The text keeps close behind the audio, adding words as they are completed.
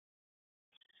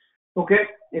Okay,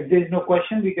 if there is no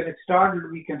question, we can start.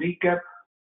 We can recap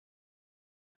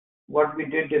what we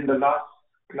did in the last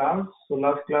class. So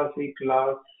last class we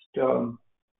classed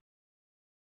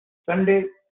Sunday.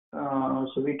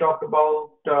 So we talked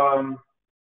about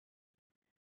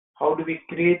how do we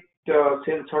create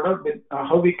sales order,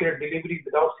 how we create delivery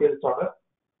without sales order.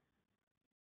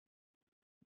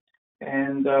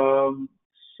 And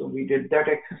so we did that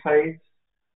exercise.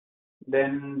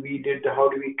 Then we did how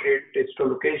do we create a store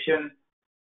location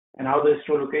and how the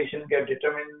store location get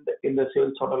determined in the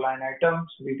sales order line items.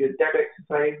 We did that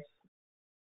exercise.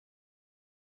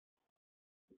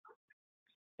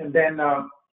 And then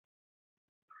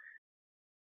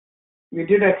we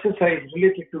did exercise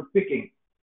related to picking.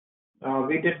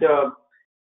 We did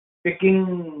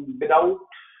picking without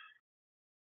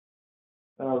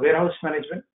warehouse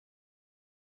management.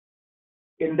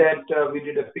 In that we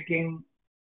did a picking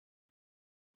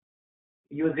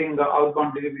using the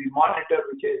outbound delivery monitor,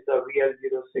 which is the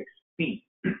VL06P.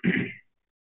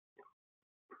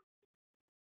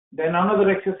 Then another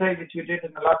exercise which we did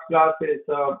in the last class is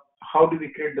how do we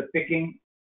create the picking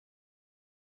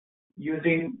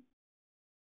using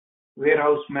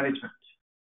warehouse management.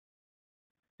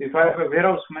 If I have a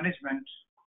warehouse management,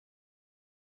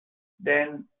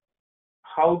 then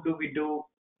how do we do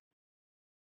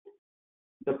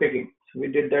the picking? So we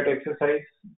did that exercise,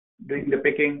 doing the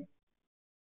picking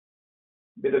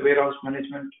with the warehouse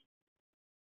management.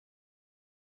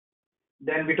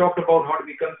 Then we talked about how do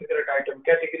we configure an item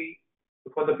category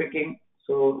for the picking.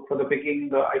 So for the picking,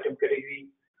 the item category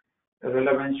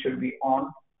relevance should be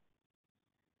on.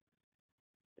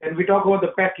 And we talk about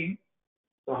the packing.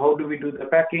 So how do we do the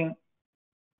packing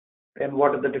and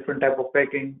what are the different type of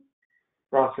packing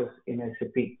process in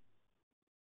SAP.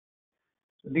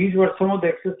 So these were some of the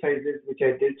exercises which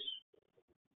I did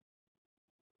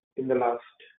in the last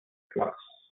class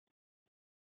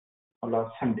on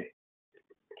last Sunday.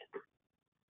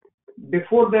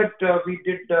 Before that, we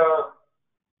did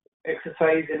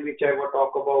exercise in which I will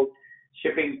talk about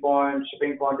shipping point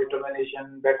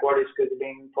determination, backward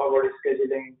scheduling, forward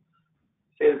scheduling,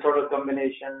 sales order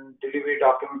combination, delivery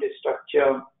document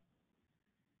structure.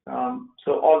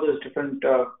 So all those different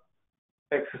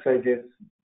exercises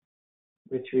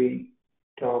which we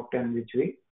talked and which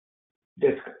we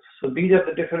discussed. So these are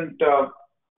the different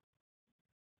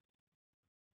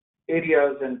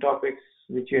areas and topics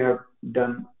which you have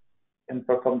done and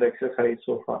performed the exercise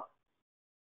so far.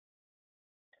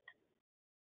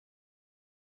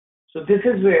 So this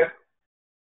is where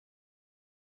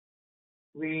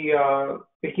we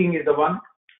picking is the one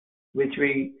which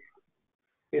we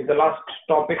is the last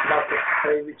topic, last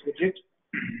exercise which we did,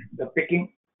 the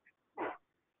picking.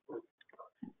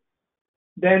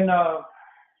 Then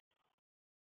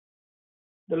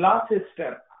the last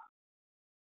step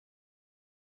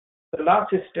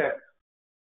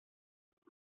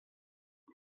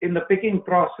in the picking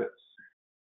process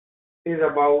is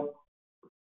about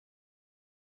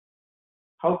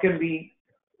how can we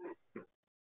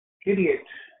create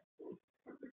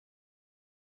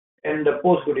and the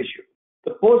post-good issue.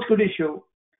 The post-good issue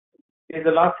is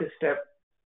the last step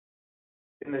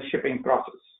in the shipping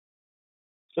process.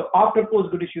 So after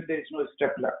post-good issue, there is no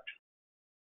step left.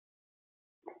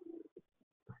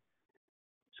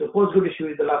 So post-good issue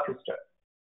is the last step.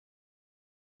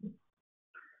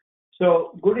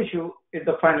 So good issue is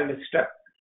the final step.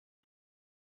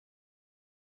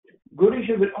 Good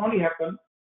issue will only happen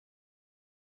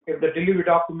if the delivery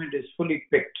document is fully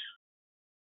picked.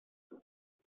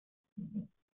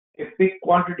 If pick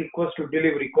quantity equals to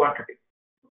delivery quantity.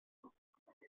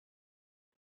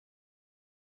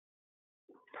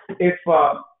 If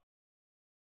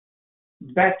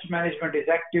batch management is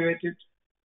activated,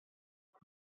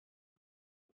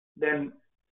 then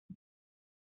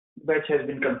batch has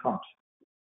been confirmed.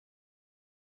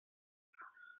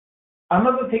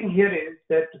 Another thing here is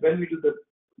that when we do the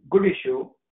good issue,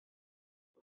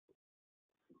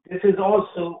 this is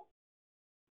also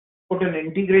put an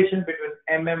integration between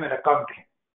MM and accounting.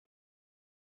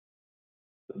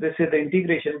 So this is the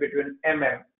integration between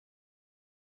MM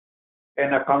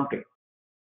and accounting.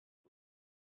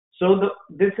 So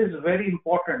this is very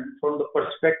important from the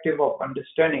perspective of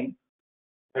understanding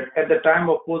that at the time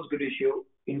of post-good issue,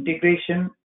 integration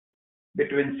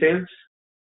between sales,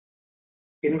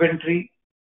 inventory,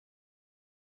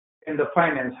 and the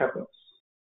finance happens.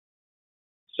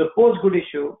 So post-good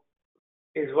issue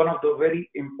is one of the very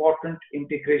important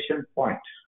integration points.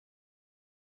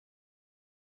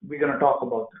 We're going to talk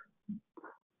about that.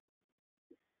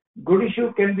 Good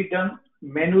issue can be done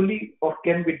manually or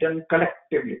can be done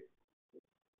collectively.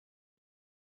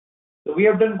 So we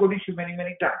have done good issue many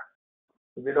times.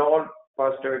 With all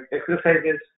past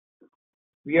exercises,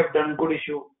 we have done good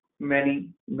issue many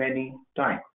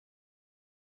times.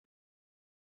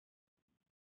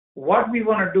 What we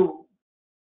want to do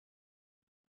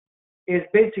is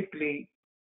basically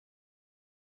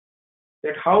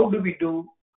that how do we do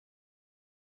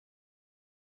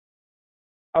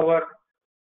our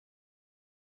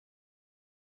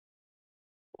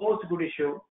post good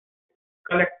issue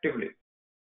collectively.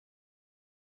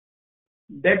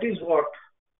 That is what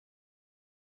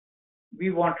we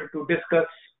wanted to discuss,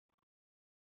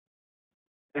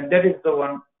 and that is the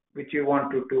one which we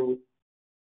wanted to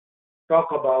talk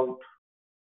about.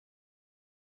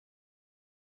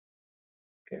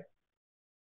 Okay.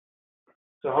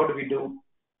 So how do we do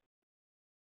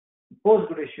post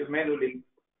good issue manually,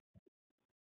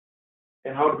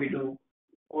 and how do we do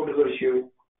post good issue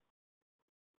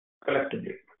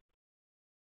collectively?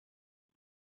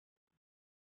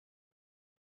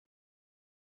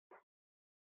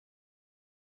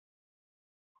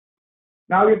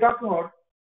 Now we're talking about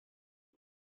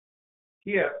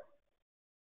here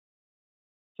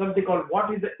something called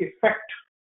what is the effect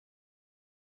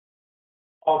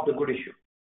of the good issue.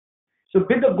 So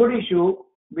with the good issue,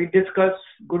 we discuss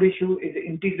good issue is the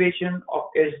integration of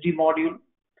SD module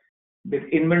with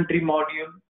inventory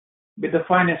module with the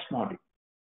finance module.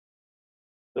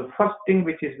 The first thing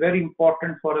which is very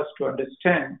important for us to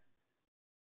understand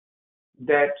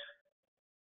that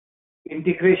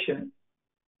integration,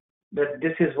 that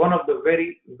this is one of the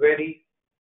very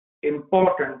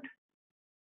important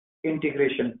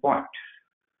integration point.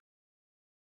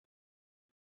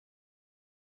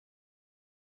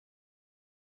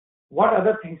 What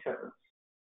other things happen?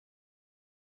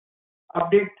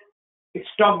 Update its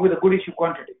stock with a good issue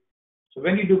quantity. So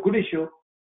when you do good issue,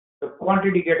 the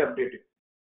quantity get updated.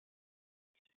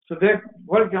 So that,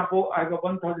 for example, I have a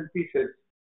 1,000 pieces.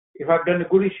 If I've done a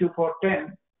good issue for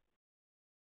 10,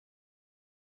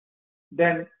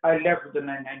 then I left with the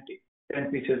 990.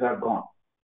 10 pieces are gone.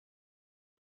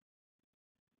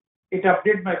 It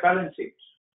updates my balance sheet.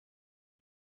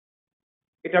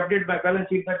 It updates my balance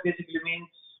sheet. That basically means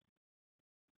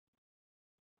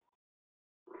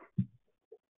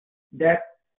that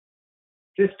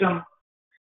system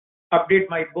update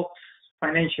my books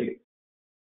financially.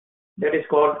 That is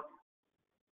called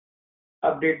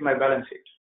update my balance sheet.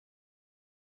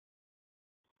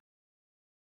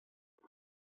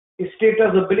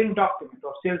 Status of billing document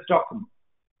or sales document.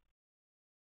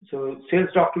 So sales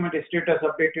document is status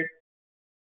updated.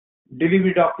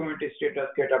 Delivery document is status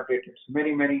get updated. So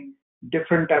many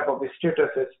different type of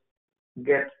statuses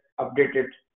get updated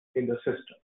in the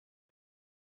system.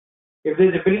 If there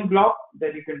is a billing block,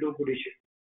 then you can do good issue.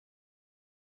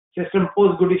 System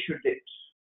post good issue dates.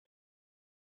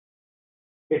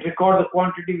 It records the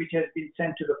quantity which has been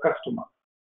sent to the customer.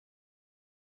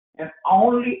 And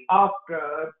only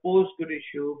after post good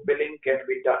issue billing can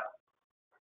be done.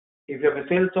 If you have a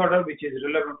sales order which is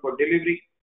relevant for delivery,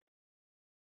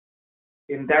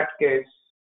 in that case,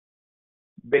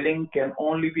 billing can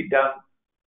only be done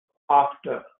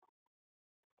after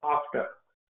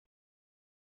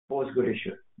post good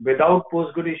issue. Without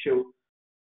post good issue,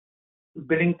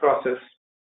 billing process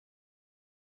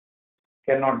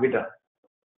cannot be done.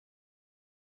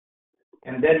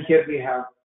 And then here we have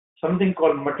something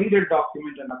called material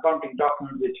document and accounting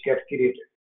document which get created.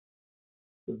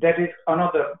 So that is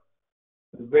another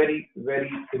very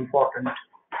important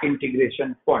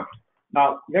integration point.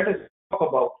 Now let us talk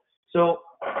about, so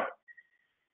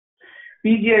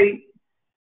PGI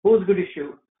post good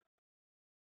issue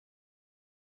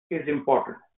is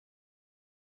important.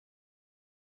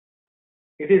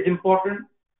 It is important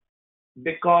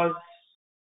because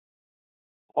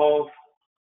of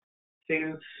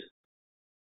sales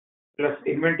plus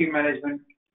inventory management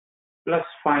plus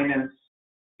finance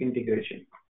integration.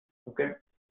 Okay.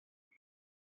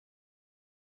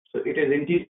 So it is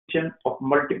integration of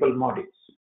multiple modules.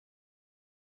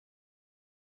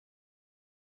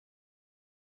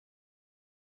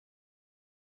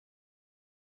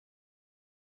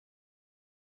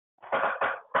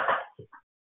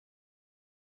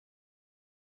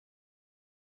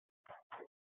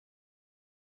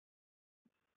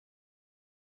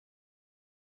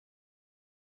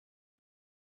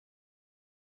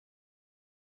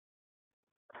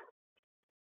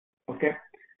 Okay.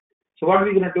 So what are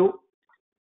we going to do?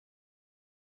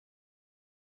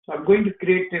 So I'm going to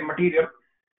create a material.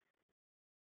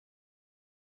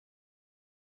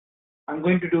 I'm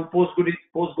going to do post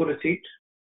good receipt.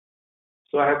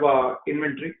 So I have a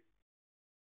inventory.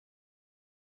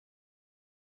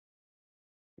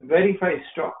 Verify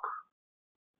stock.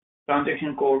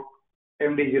 Transaction code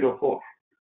MD04.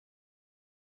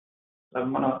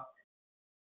 I'm going to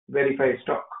verify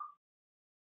stock.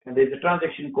 And there's a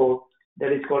transaction code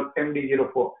that is called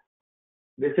MD04.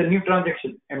 This is a new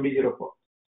transaction, MD04.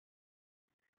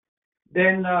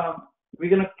 Then we're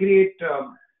going to create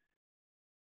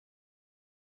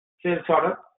sales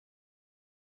order,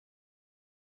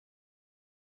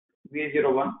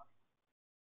 VA01.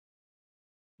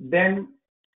 Then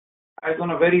I'm going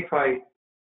to verify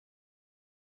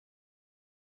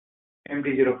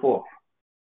MD04.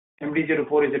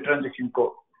 MD04 is a transaction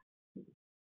code.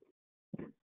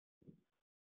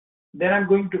 Then I'm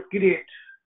going to create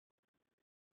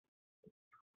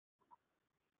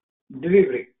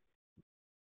delivery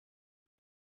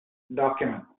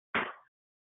document.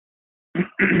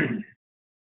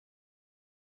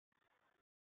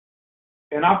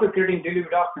 And after creating delivery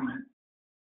document,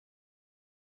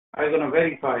 I'm going to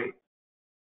verify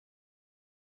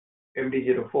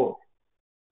MD04.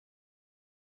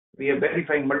 We are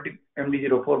verifying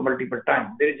MD04 multiple times.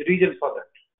 There is a reason for that.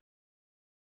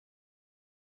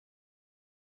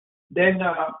 Then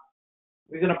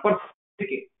we're going to perform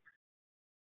picking.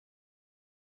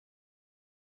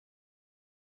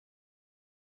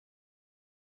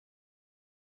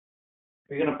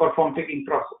 We're going to perform picking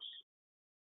process.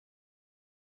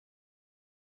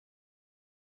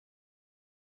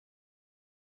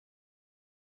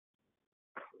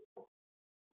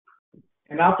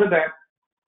 And after that,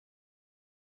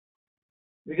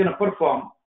 we're going to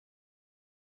perform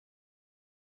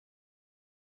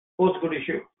post-good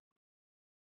issue.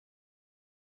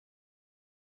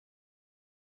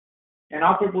 And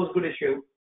after post-good issue,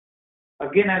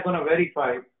 again, I'm going to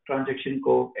verify transaction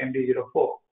code MD04.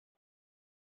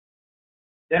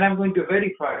 Then I'm going to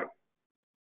verify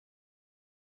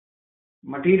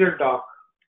material doc,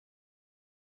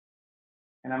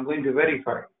 and I'm going to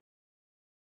verify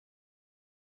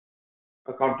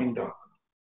accounting doc.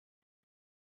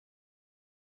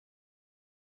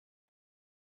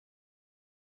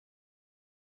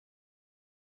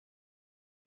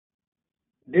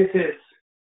 This is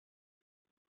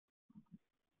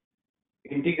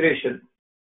integration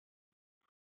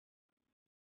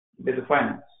with the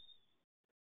finance.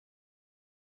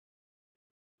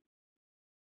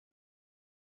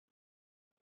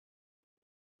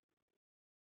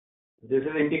 This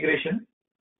is integration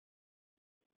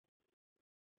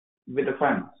with the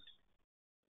finance.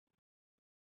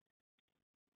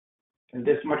 And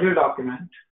this material document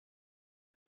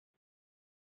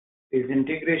is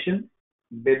integration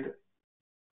with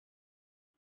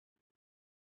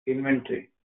inventory.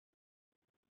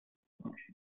 Okay.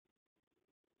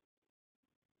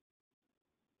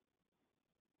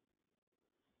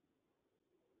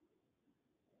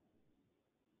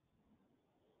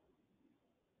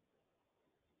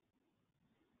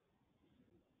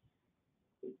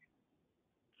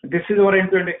 This is our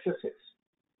end-to-end exercise.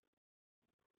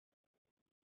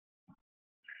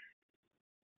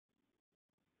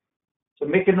 So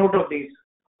make a note of these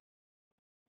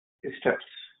steps.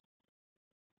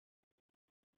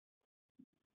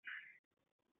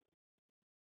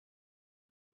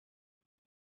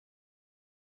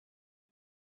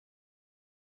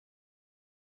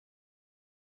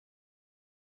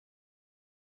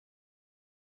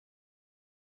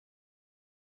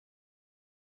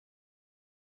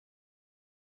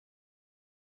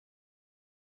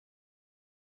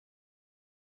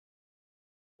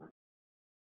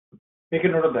 Make a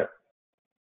note of that.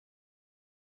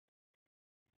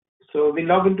 So we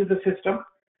log into the system.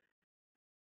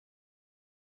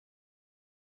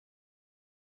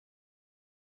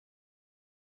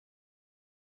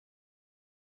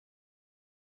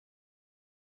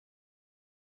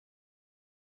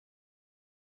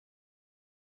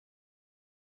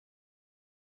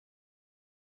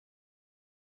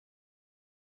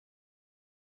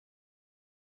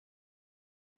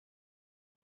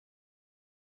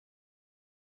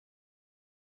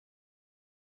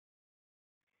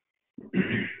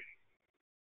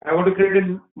 I want to create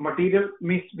a material.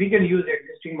 Means we can use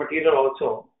existing material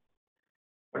also,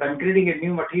 but I'm creating a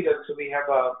new material, so we have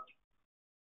a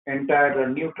entire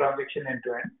new transaction end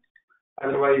to end.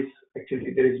 Otherwise,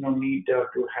 actually, there is no need to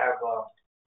have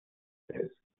this.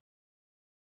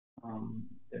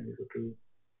 Then we go to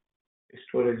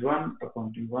storage 1,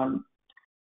 accounting 1.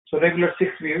 So regular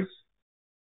 6 views.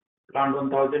 Plant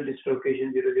 1000,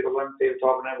 distribution 001, sales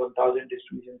organizer 1000,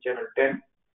 distribution channel 10.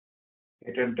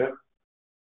 Hit enter.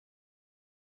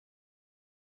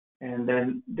 And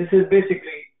then this is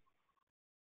basically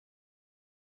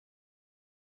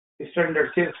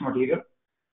standard sales material.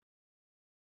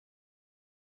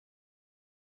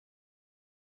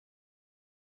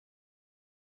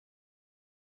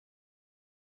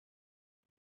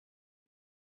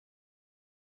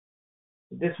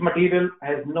 This material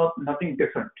has nothing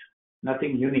different,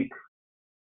 nothing unique.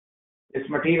 This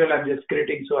material I'm just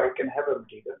creating so I can have a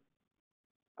material.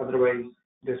 Otherwise,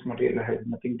 this material has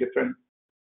nothing different,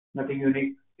 nothing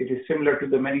unique. It is similar to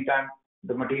the many times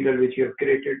the material which you have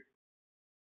created.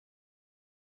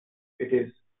 It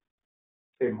is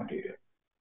same material.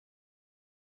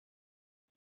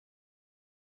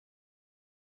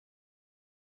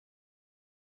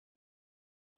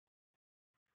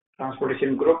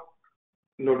 Transportation group,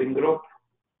 loading group,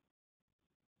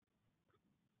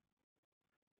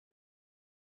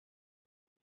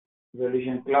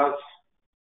 valuation class,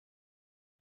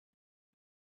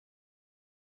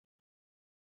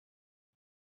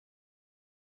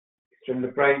 extend the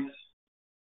price,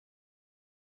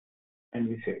 and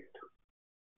we save it.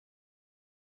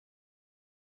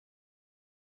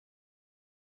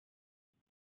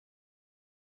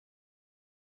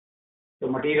 So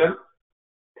material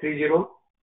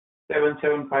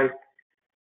 30775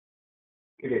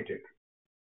 created.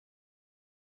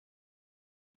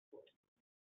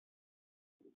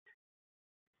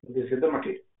 This is the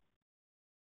material.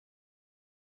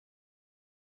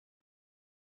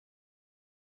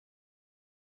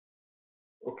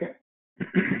 Okay.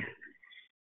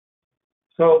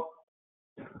 So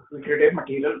we create a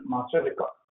material master record.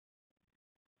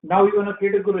 Now we want to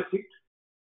create a good receipt.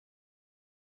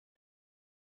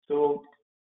 So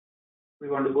we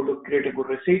want to go to create a good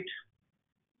receipt.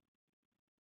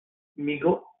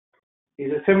 Migo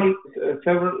is a same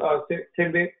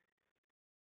way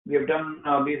we have done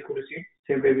these good receipts.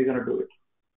 Same way we're going to do it.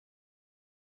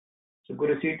 So good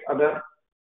receipt other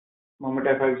moment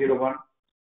I501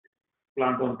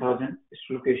 plant 1000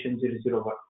 location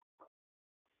 001.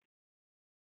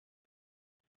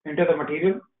 Enter the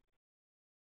material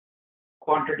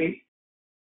quantity,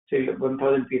 say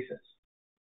 1000 pieces.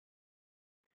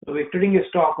 So we're creating a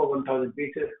stock of 1000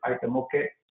 pieces, item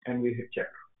OK, and we hit check.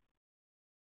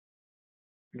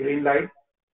 Green light,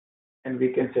 and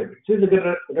we can save it. This is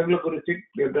a regular good receipt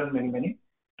we have done many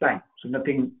times. So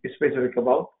nothing specific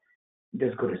about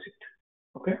this good receipt.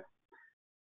 Okay.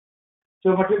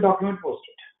 So material document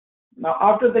posted. Now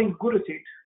after the good receipt,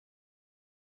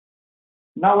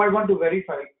 now I want to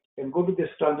verify and go to this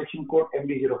transaction code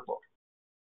MD04.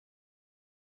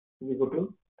 We go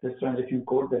to this transaction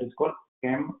code that is called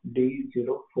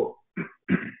MD04.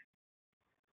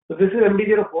 So this is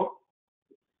MD04,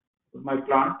 my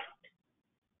plant.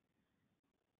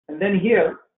 And then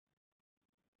here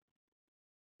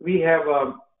we have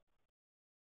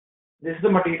this is the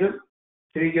material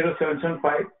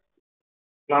 30775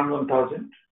 plant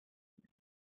 1000,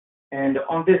 and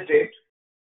on this date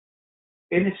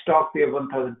in stock we have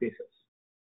 1000 pieces.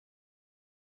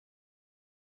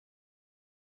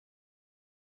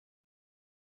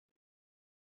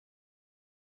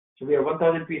 So we have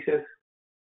 1000 pieces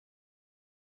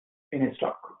in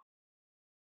stock.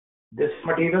 This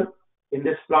material in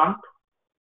this plant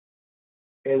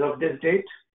as of this date,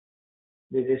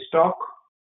 this is stock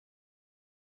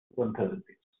 1000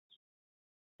 pieces.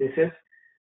 This is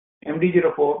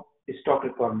MD04 stock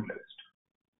requirement list.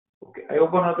 Okay, I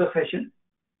open another session.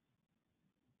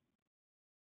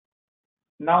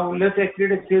 Now let's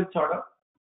create a sales order,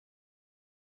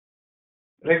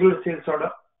 regular sales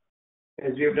order,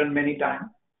 as we have done many times.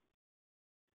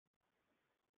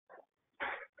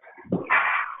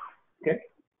 Okay.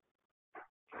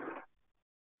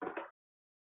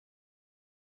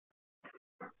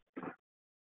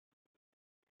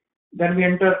 Then we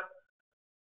enter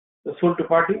the sold to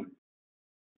party.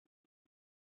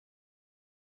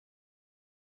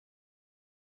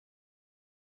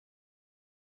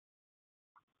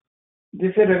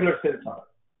 This is a regular sales order.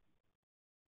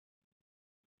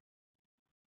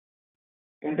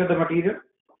 Enter the material,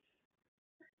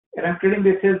 and I'm creating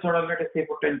the sales order, let us say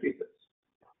for 10 pieces.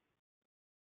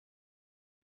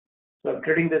 So I'm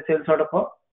creating the sales order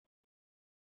for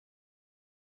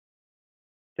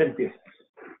 10 pieces.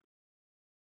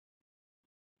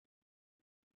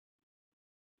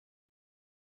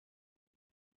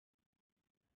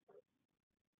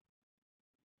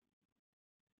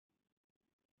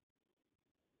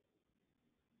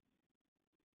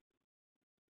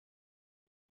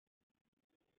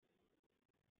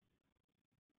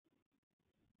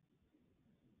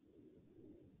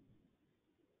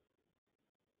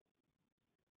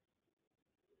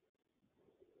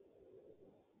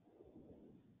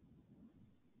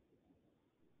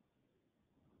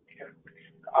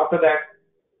 After that,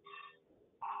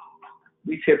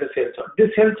 we save the sales order.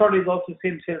 This sales order is also the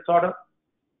same sales order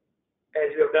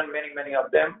as we have done many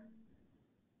of them.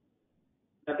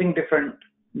 Nothing different,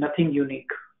 nothing unique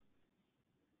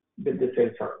with the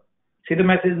sales order. See the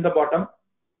message in the bottom.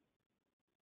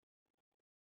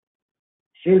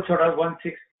 Sales order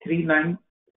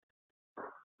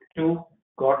 16392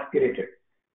 got created.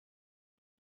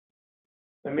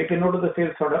 So make a note of the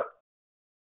sales order.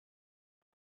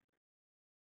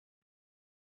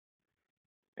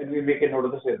 And we make a note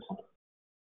of the sales order.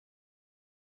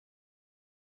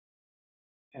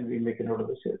 And we make a note of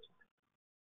the sales order.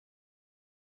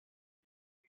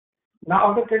 Now,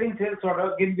 after creating sales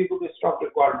order, again we go to stock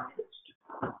requirement list.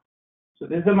 So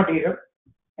this is the material,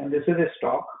 and this is the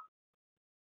stock.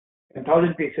 And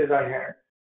 1,000 pieces I had.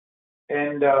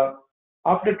 And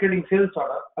after creating sales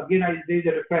order, again there is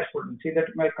a refresh button. See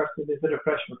that my customer is the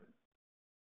refresh button.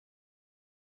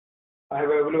 I have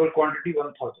available quantity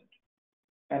 1,000,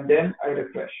 and then I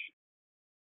refresh.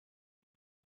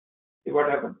 See what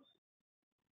happens.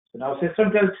 So now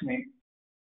system tells me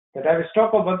that I have a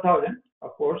stock of 1,000,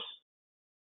 of course.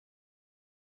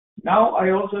 Now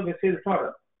I also have a sales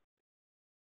order,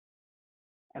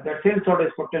 and that sales order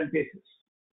is for 10 pieces.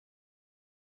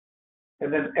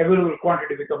 And then available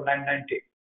quantity becomes 990.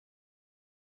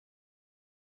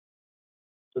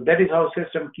 So that is how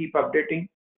system keep updating,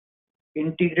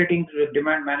 integrating to the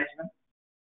demand management.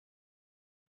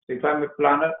 So if I'm a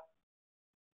planner,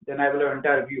 then I will have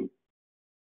entire view.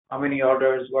 How many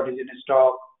orders, what is in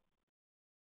stock,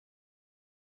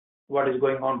 what is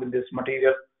going on with this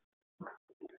material.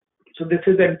 So this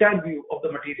is the entire view of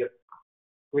the material,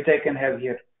 which I can have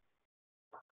here.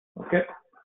 Okay.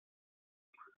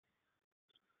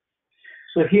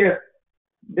 So here,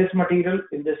 this material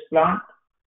in this plant,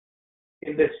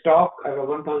 in this stock, I have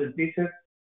 1,000 pieces,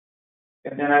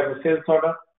 and then I have a sales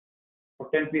order for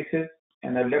 10 pieces,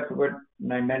 and I left with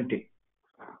 990.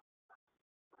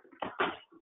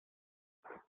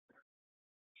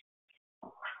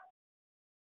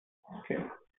 Okay,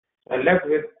 I left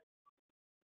with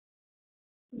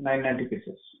 990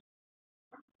 pieces.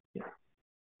 Yeah.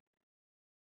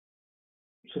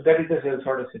 So that is the sales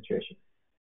order situation.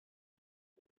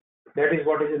 That is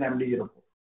what is in MD04.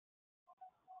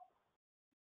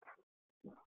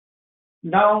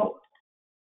 Now,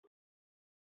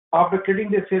 after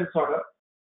creating the sales order,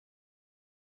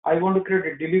 I want to create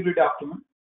a delivery document,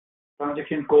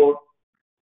 transaction code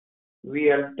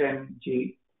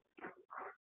VL10G.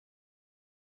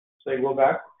 So I go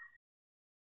back.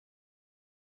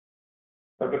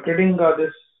 After creating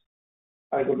this,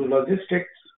 I go to logistics.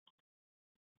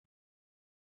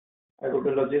 I go to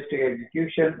logistic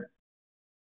execution,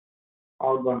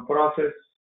 outbound process,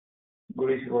 go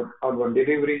to outbound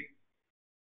delivery.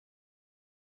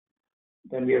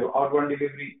 Then we have outbound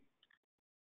delivery,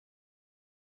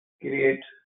 create,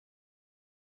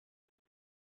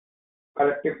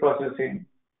 collective processing,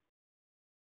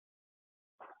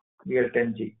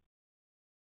 VL10G.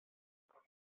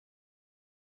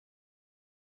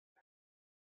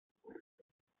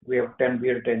 We have 10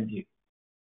 VL10G.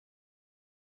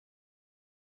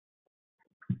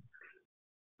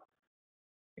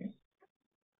 Okay.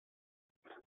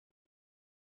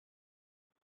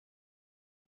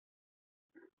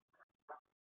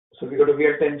 So we go to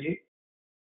VL10G.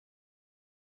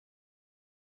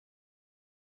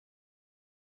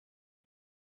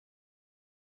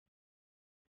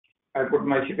 I put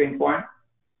my shipping point.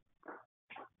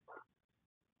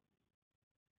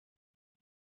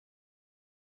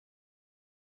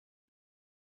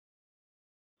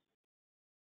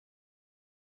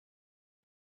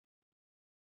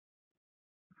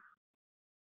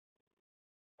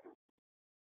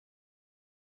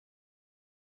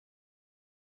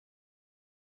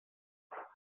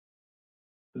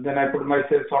 Then I put my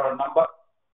sales order number.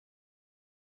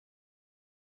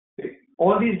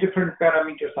 All these different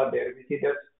parameters are there. We see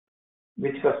that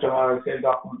which customer, sales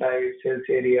document type, sales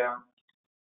area,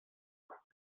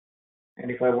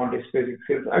 and if I want a specific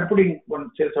sales, I'm putting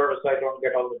one sales order so I don't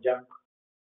get all the junk.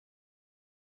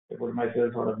 I put my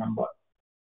sales order number.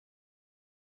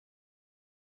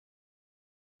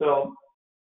 So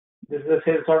this is the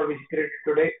sales order which is created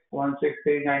today,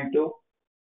 16392.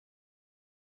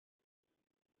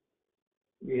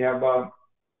 We have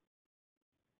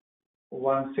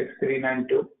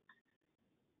 16392.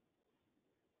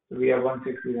 We have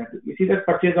 16392. You see that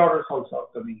purchase orders also are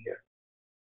coming here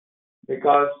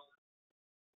because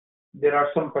there are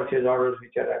some purchase orders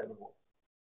which are available.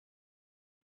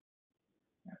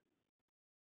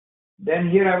 Then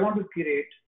here I want to create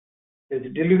this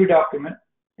delivery document.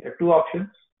 There are two options.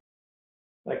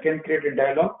 I can create in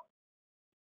dialog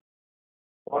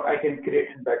or I can create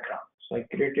in background. So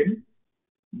I create in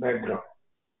background.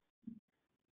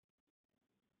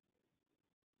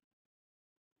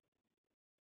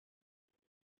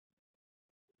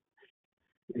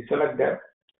 We select that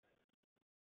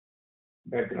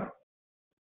background.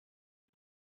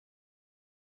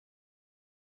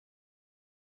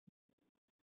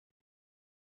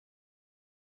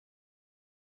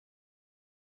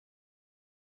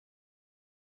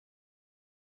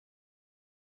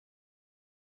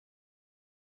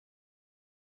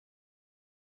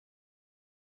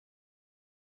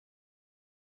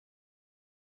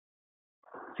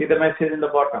 See the message in the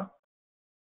bottom.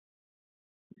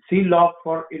 See log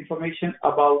for information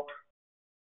about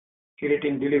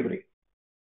creating delivery.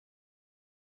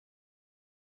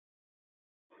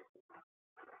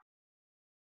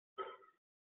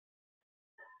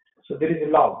 So there is a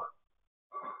log.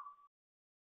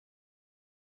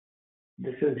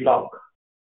 This is log.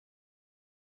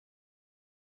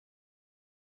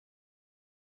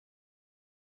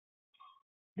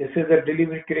 This is a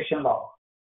delivery creation log.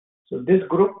 So this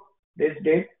group, this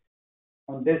date,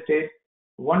 on this date,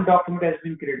 one document has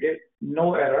been created,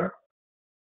 no error.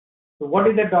 So what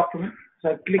is that document? So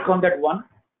I click on that one.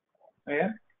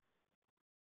 Yeah.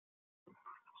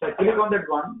 So I click on that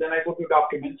one, then I go to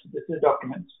documents. This is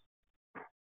documents.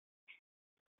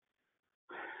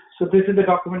 So this is the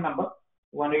document number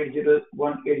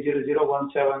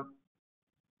 180180017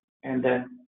 and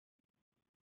then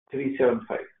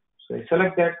 375. So I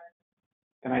select that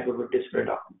and I go to display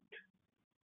document.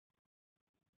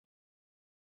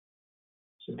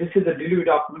 So this is the delivery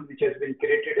document which has been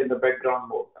created in the background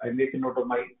mode. I make a note of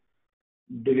my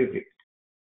delivery.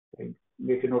 I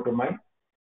make a note of my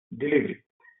delivery.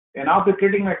 And after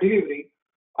creating my delivery,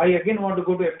 I again want to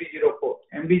go to MD04.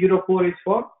 MD04 is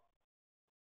for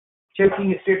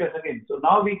checking status again. So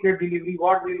now we create delivery.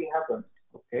 What really happens?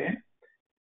 Okay.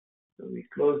 So we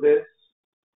close this.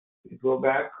 We go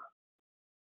back.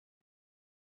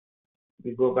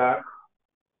 We go back.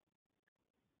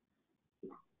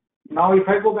 Now if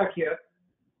I go back here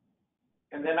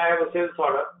and then I have a sales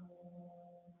order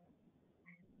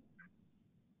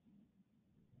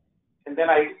and then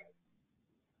I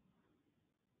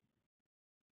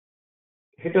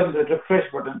hit on the refresh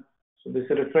button. So this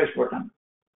is a refresh button.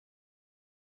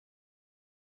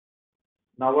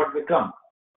 Now what will come?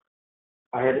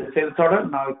 I had a sales order,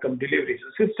 now it comes delivery.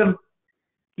 So system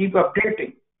keep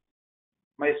updating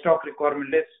my stock requirement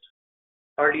list.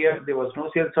 Earlier there was no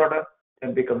sales order,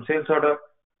 then become sales order,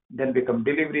 then become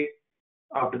delivery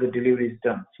after the delivery is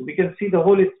done. So we can see the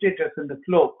whole status and the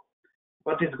flow,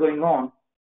 what is going on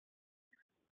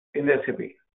in the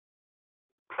SAP.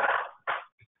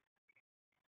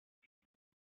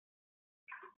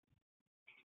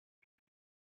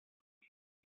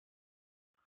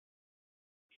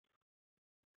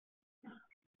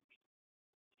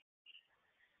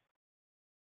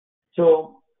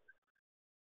 So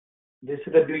this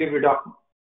is the delivery document.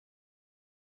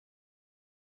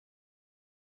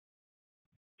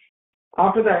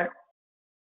 After that,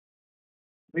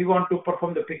 we want to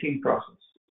perform the picking process.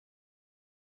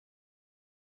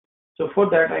 So for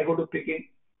that, I go to picking.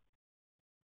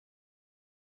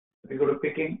 We go to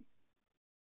picking,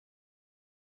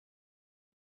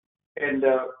 and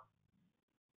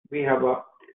we have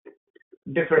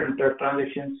different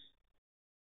transactions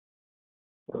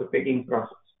for the picking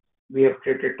process. We have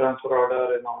created transfer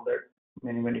order and all that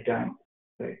many times.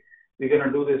 Right? We're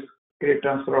gonna do this create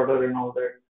transfer order and all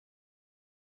that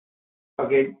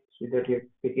again. See that here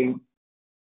picking.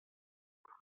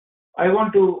 I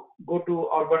want to go to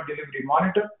outbound delivery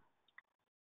monitor.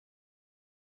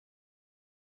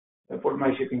 I put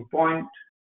my shipping point,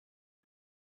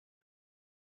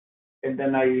 and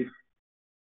then I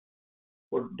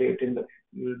put date in the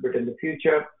little bit in the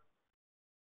future.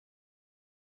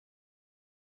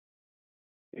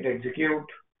 It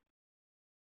execute.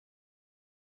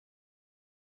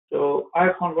 So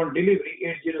I found one delivery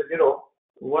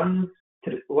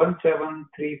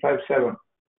 800-17357.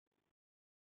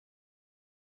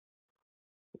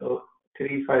 So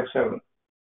 357.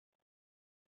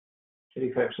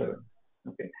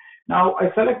 Okay. Now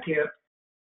I select here.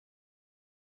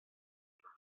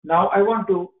 Now I want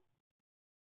to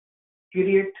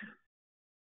create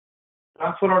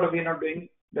transfer order. We are not doing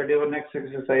that. Is our next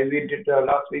exercise. We did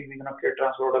last week. We're gonna create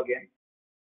transfer order again.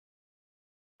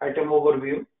 Item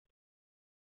overview.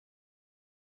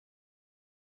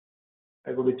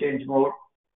 I go to change mode.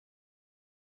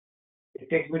 It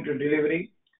takes me to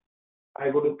delivery.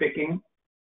 I go to picking.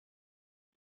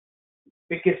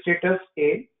 Pick status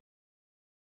A.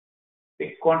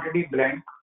 Pick quantity blank.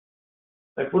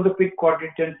 I put the pick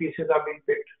quantity 10 pieces are being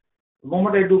picked. The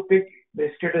moment I do pick,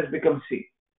 the status becomes C.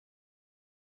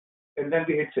 And then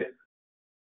we hit save.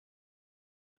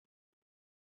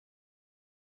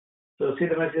 So see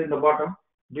the message in the bottom.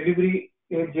 Delivery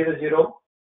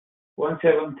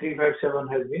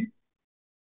 800-17357 has been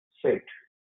saved.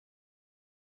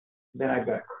 Then I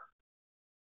back.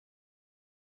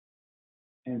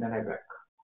 And then I back.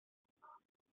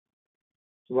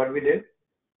 So what we did,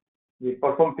 we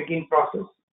perform picking process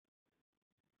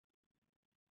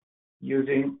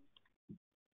using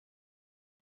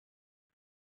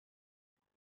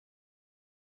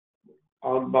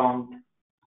outbound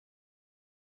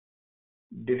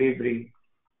delivery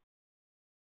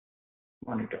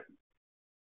monitor.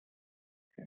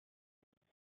 Okay.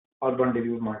 Outbound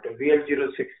delivery monitor,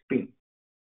 VL06P.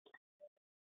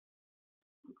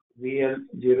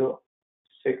 VL06P.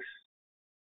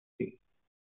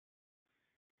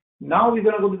 Now we're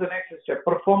going to go to the next step,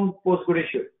 perform post good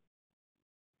issue.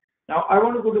 Now I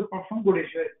want to go to perform good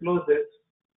issue, close this,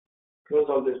 close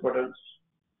all these buttons.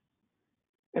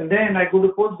 And then I go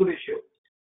to post good issue.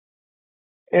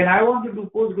 And I want to do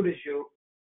post good issue.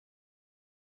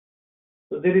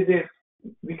 So there is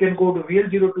we can go to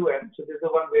VL02N. So this is the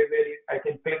one way where I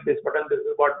can click this button. This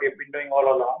is what we have been doing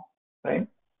all along, right?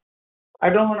 I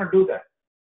don't want to do that.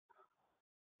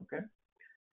 Okay.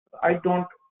 I don't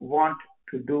want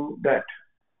to do that.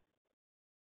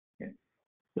 Okay.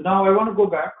 So now I want to go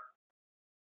back.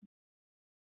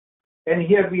 And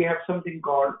here we have something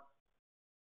called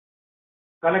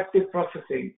collective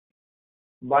processing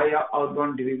via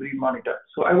outbound delivery monitor.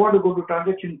 So I want to go to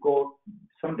transaction code,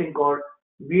 something called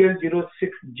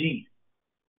VL06G.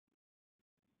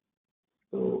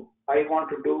 So I want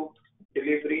to do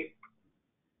delivery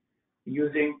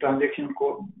using transaction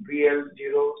code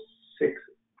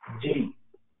VL06G.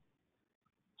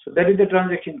 So that is the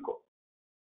transaction code.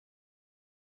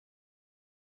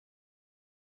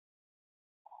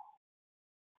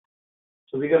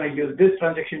 So we're going to use this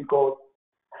transaction code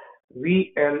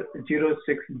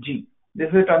VL06G. This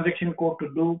is a transaction code to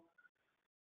do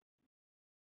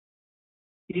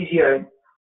EGI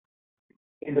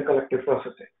in the collective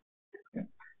processing. Okay.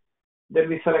 Then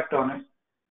we select on it.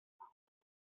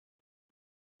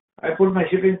 I put my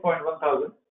shipping point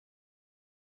 1000.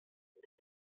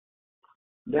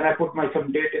 Then I put my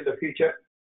some date in the future.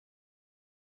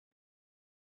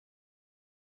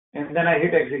 And then I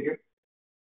hit execute.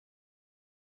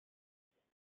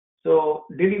 So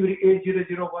delivery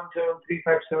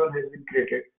 800-17357 has been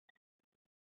created.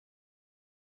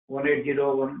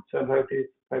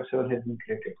 180-17557 has been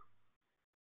created.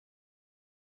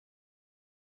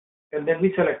 And then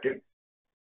we select it.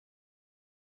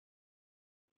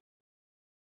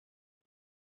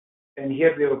 And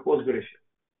here we have a post good issue.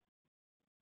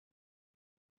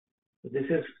 So this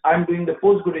is, I'm doing the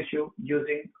post good issue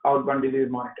using outbound delivery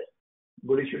monitor.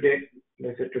 Good issue date,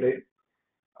 let's say today.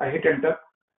 I hit enter.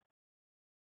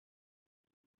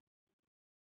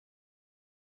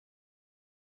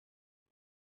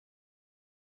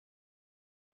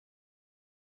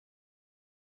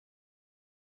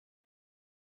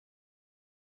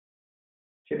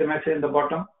 See the message in the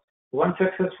bottom, 1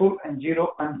 successful and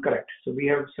 0 incorrect. So we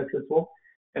have successful,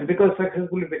 and because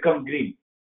successful it become green.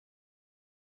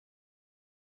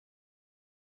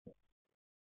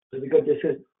 So because this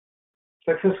is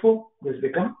successful, this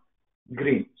become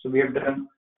green. So we have done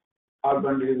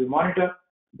outbound delivery monitor,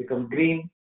 become green.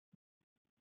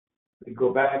 We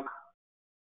go back.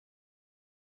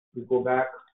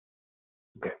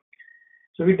 Okay.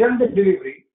 So we done the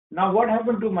delivery. Now what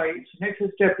happened to my next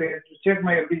step is to check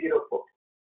my MD04.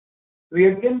 We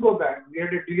again go back. We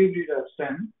had a delivery last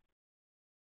time.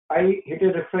 I hit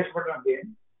a refresh button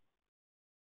again.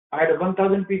 I had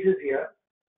 1000 pieces here,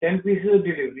 10 pieces of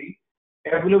delivery,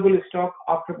 available stock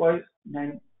after by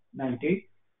 990.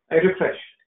 I refresh.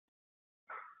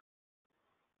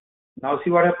 Now see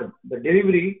what happened. The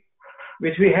delivery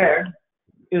which we had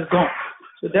is gone.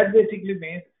 So that basically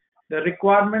means the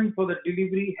requirement for the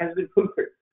delivery has been fulfilled.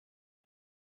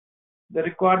 The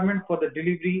requirement for the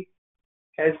delivery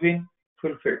has been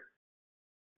fulfilled.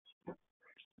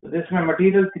 So this is my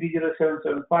material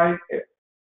 30775,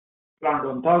 plant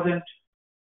 1000,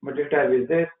 material type is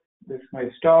this is my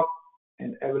stock,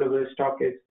 and available stock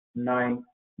is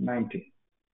 990.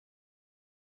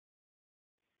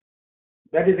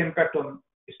 That is impact on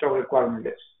stock requirement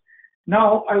list.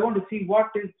 Now I want to see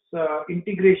what is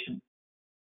integration.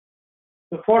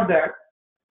 So for that,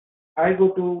 I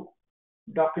go to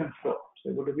document flow.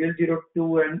 So I go to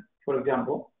VL02N, for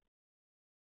example.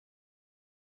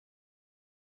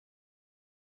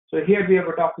 So here we have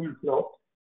a document flow.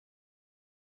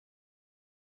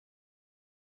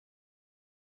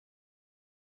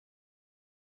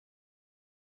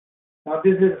 Now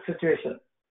this is the situation.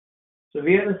 So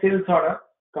we have a sales order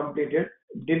completed,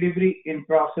 delivery in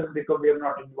process because we have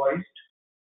not invoiced,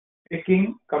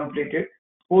 Picking completed,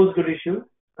 post good issue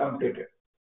completed.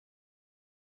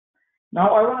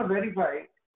 Now I want to verify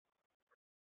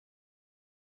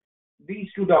these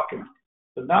two documents.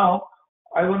 So now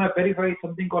I want to verify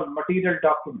something called material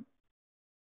document.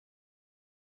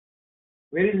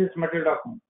 Where is this material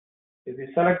document? If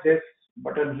we select this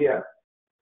button here,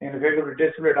 and if I go to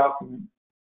display document,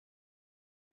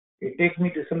 it takes me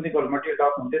to something called material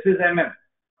document. This is MM.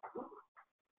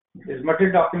 This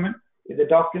material document is a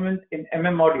document in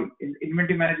MM module, in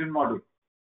inventory management module.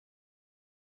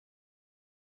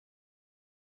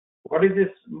 What is this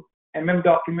MM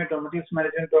document or materials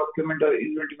management document or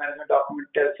inventory management document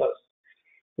tells us?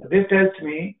 So this tells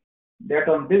me that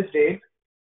on this date,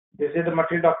 this is the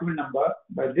material document number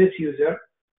by this user.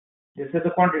 This is the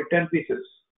quantity 10 pieces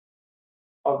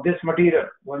of this material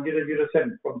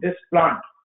 1007 from this plant.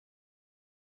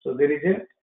 So there is a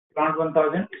plant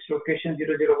 1000, its location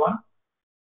 001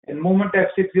 and movement type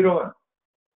 601.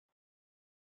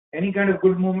 Any kind of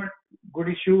good movement, good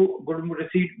issue, good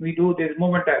receipt we do, there is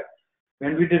movement type.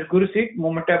 When we did good receipt,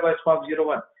 movement type was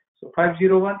 501. So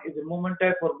 501 is a movement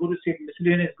type for good receipt,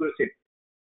 miscellaneous good receipt.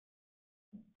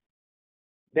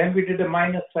 Then we did a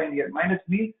minus sign here. Minus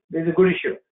means there is a good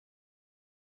issue.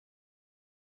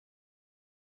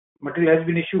 Material has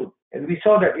been issued. And we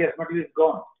saw that, yes, material is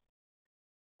gone.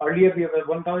 Earlier we have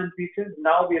 1000 pieces,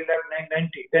 now we have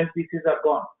 990, 10 pieces are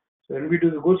gone. So when we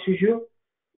do the goods issue,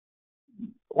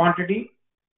 quantity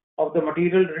of the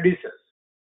material reduces.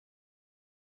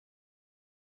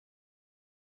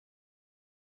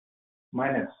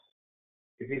 Minus.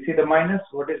 If you see the minus,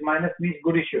 what is minus means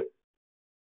good issue.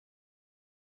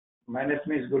 Minus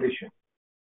means good issue.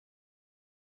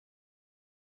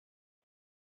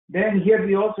 Then here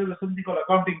we also have something called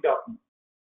accounting document.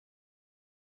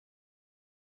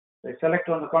 I select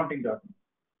on accounting document.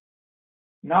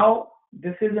 Now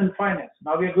this is in finance.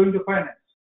 Now we are going to finance.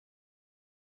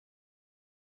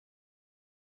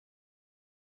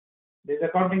 There is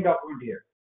accounting document here.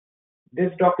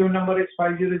 This document number is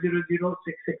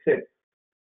 5000668.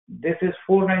 This is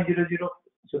 4900.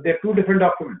 So there are two different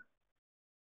documents.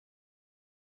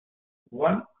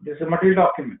 One, this is a material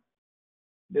document.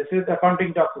 This is the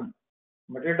accounting document.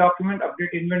 Material document,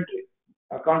 update inventory.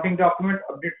 Accounting document,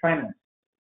 update finance.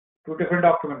 Two different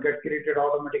documents get created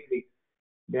automatically.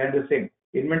 They are the same.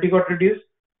 Inventory got reduced,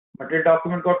 material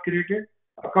document got created,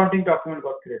 accounting document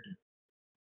got created.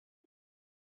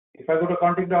 If I go to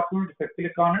accounting document, if I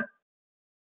click on it,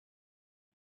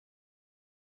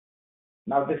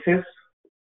 now this is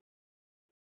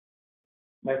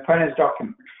my finance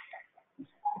document.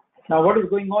 Now what is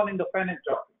going on in the finance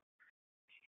document?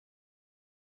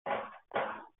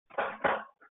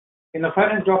 In the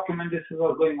finance document, this is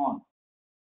what's going on.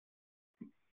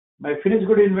 My finished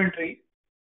good inventory,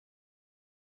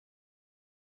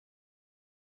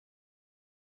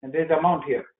 and there's amount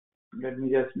here. Let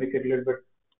me just make it a little bit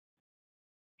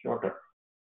shorter.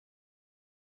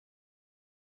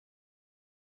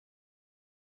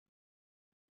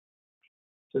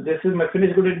 So this is my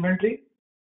finished good inventory.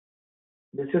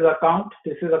 This is account.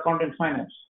 This is account and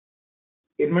finance.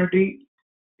 Inventory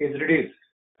is reduced,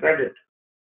 credit.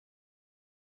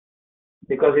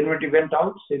 Because inventory went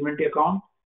out, so inventory account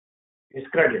is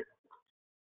credit.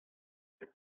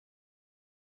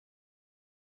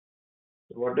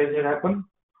 So what does it happen?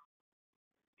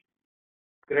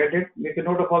 Credit, make a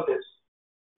note of all this.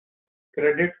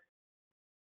 Credit,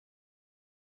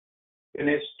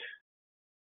 finished,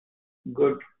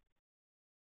 good,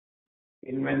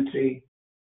 inventory,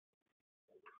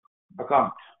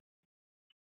 account.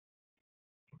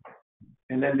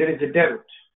 And then there is a debit.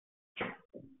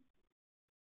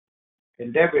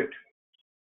 In debit,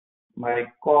 my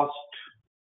cost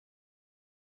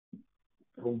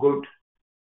of good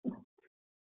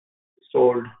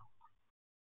sold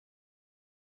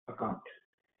account.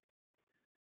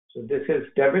 So this is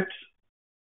debit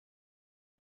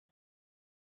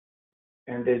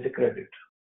and there is a credit.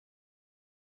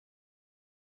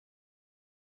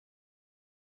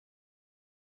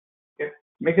 Okay,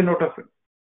 make a note of it.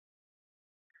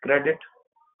 Credit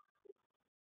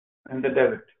and the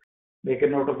debit. Make a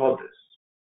note of all this.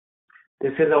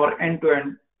 This is our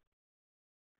end-to-end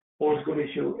post-good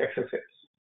issue exercise.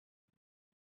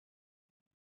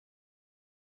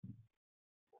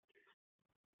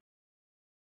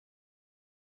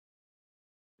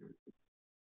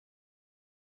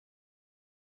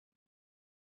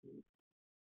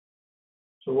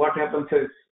 So what happens is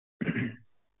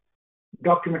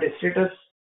document status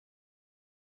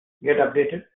get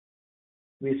updated.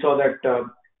 We saw that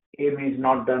A means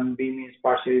not done, B means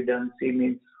partially done, C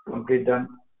means complete done.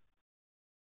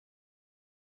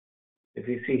 If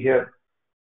you see here,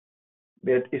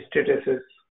 the status is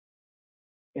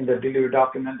in the delivery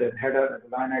document, the header at the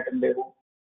line item level.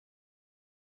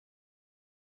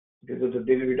 If you go to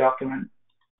delivery document,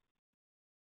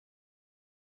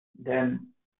 then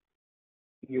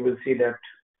you will see that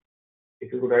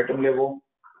if you go to item level,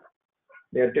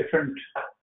 they are different.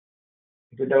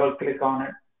 If you double click on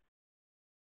it,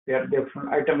 they are different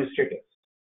item status.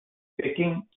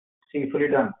 Picking, see, fully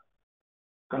done.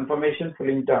 Confirmation,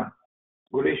 fully done.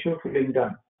 Good issue, fully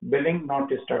done. Billing, not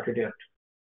started yet.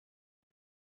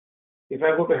 If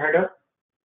I go to header,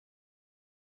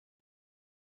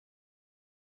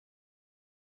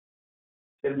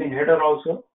 same thing, header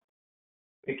also.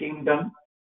 Picking done,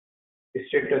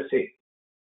 status say.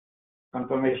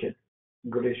 Confirmation,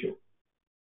 good issue.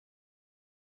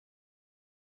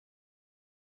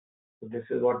 So this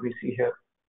is what we see here.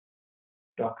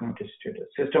 Document status.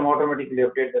 System automatically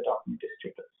update the document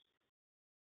status.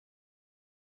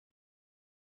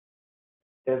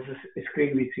 There's this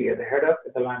screen we see at the header,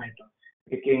 at the line item.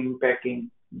 Picking, packing,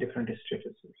 different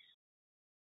statuses.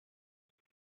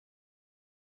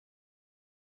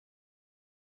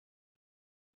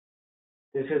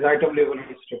 This is item level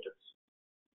status.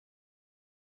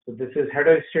 So this is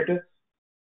header status.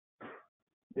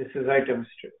 This is item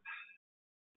status.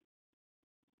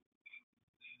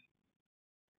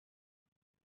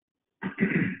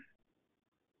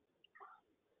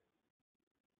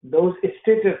 Those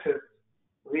statuses,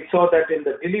 we saw that in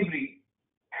the delivery,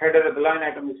 header of the line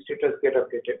item status get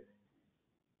updated.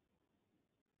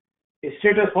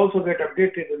 Status also get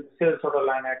updated in the sales order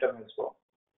line item as well.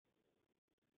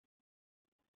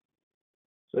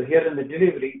 So here in the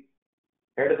delivery,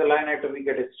 head of the line item, we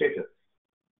get a status.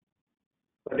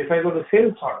 But if I go to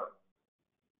sales order,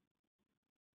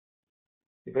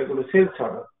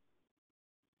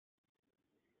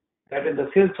 that in the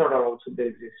sales order also there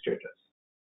is a status.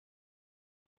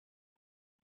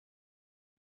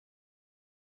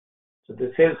 So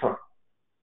the sales order,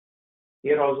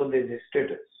 here also there is a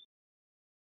status.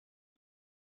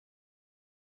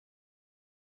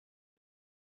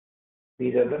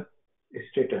 These are the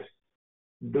status.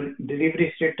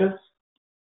 Delivery status,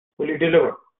 fully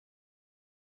delivered.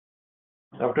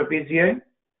 After PCI,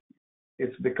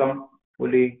 it's become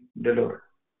fully delivered.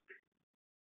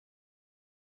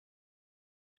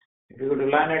 If you go to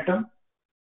line item,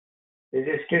 there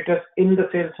is a status in the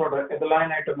sales order at the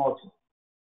line item also.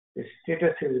 The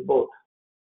status is both.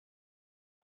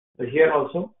 So here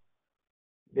also,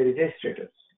 there is a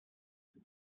status.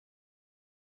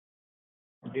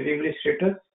 Delivery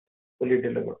status, fully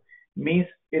delivered. Means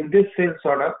in this sales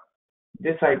order,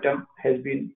 this item has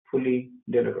been fully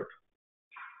delivered.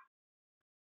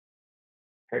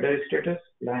 Header status,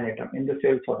 line item in the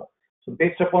sales order. So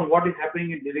based upon what is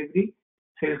happening in delivery,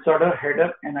 sales order,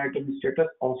 header, and item status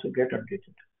also get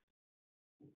updated.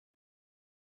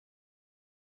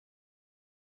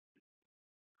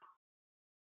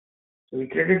 So we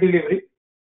created delivery.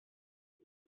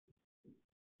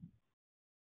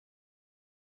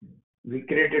 We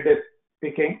created a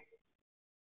picking.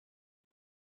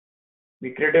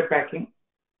 We created a packing.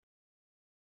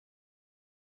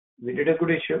 We did a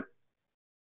good issue.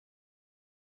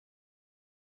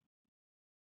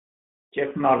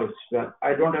 Check knowledge. Well,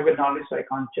 I don't have a knowledge, so I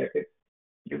can't check it.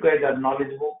 You guys are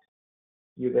knowledgeable.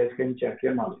 You guys can check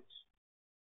your knowledge.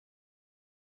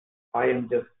 I am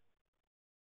just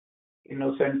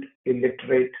innocent,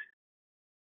 illiterate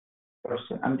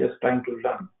person. I'm just trying to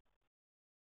learn.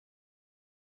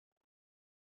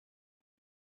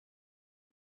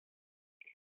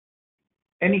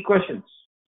 Any questions?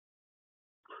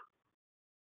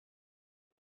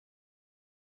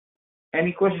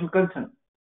 Any question, concern?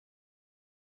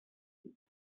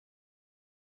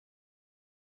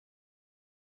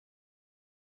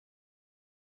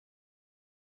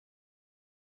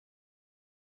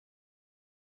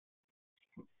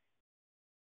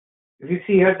 If you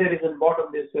see here, there is in bottom,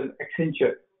 there's an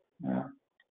Accenture.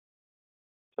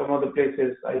 Some of the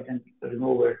places I can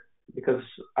remove it because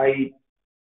I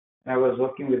was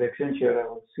working with Accenture, I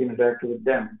was interacting with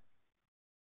them.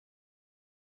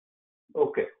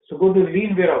 Okay, so go to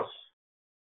lean warehouse.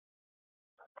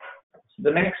 So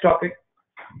the next topic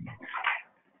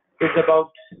is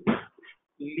about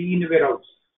lean warehouse.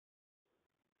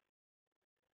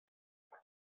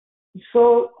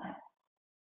 So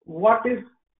what is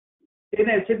in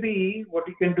SAP, what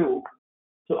you can do?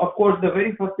 So of course, the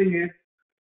very first thing is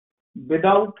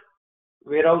without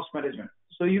warehouse management.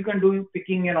 So you can do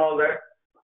picking and all that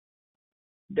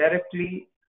directly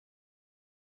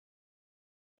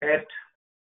at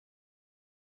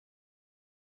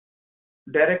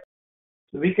direct.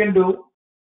 We can do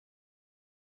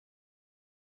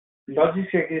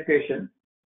logistics execution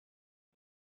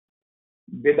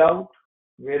without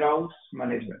warehouse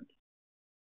management.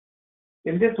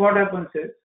 In this, what happens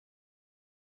is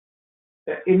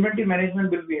the inventory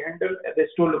management will be handled at the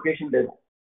store location level.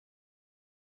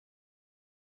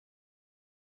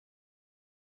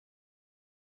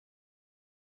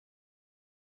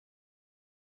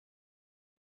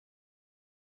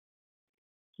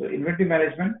 So inventory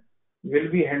management will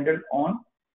be handled on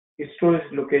storage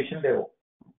location level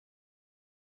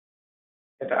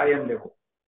at IM level.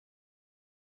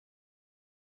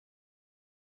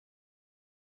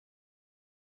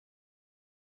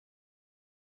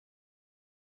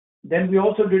 Then we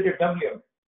also did a WM.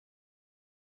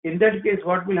 In that case,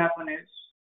 what will happen is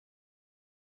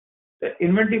the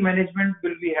inventory management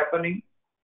will be happening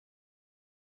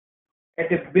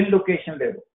at a bin location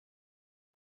level.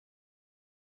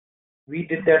 We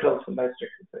did that also last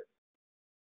exercise.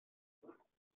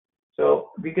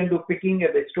 So we can do picking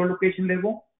at the store location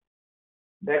level.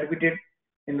 That we did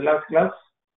in the last class.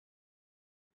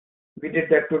 We did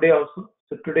that today also.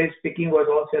 So today's picking was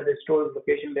also at the store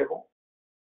location level.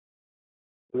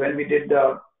 When we did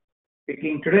the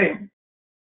picking today,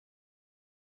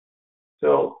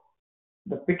 so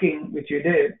the picking which we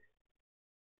did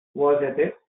was at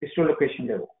the store location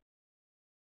level.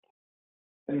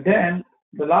 And then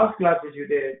the last class which we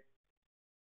did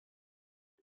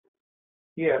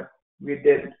here, we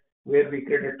did where we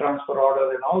created transfer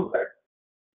order and all that.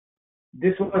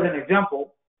 This was an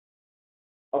example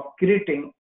of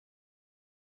creating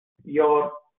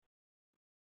your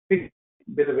pick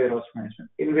with the warehouse management,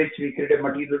 in which we created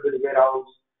material with the warehouse,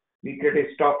 we created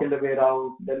stock in the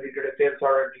warehouse, then we created sales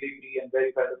order delivery and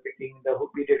verify the picking,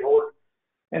 we did hold,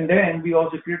 and then we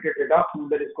also created a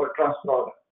document that is called transfer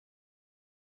order.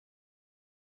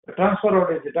 The transfer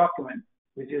order is a document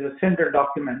which is a central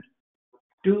document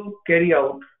to carry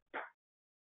out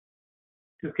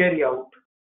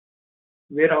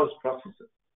warehouse processes.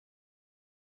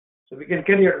 So we can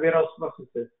carry out warehouse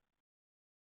processes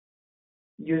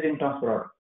using transfer order.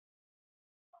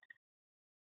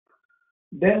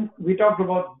 Then we talked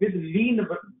about with lean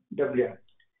WM.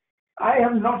 I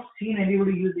have not seen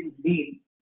anybody using lean.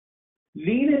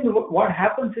 Lean is what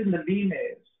happens in the lean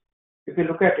is, if you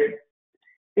look at it,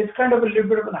 it's kind of a little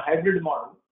bit of a hybrid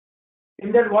model.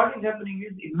 In that, what is happening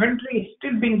is inventory is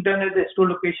still being done at the store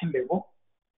location level,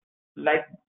 like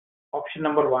option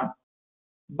number 1,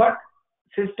 but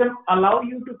system allow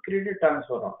you to create a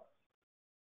transfer order.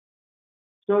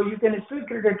 So you can still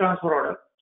create a transfer order.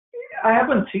 I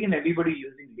haven't seen anybody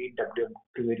using lean WM,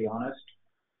 to be very honest,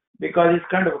 because it's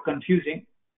kind of confusing,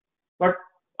 but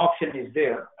option is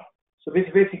there. So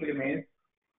which basically means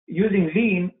using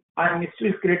lean, I'm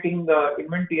still creating the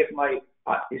inventory at my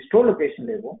store location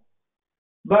level,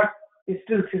 but it's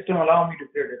still system allow me to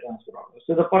create a transfer order.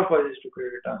 So the purpose is to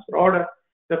create a transfer order.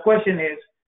 The question is,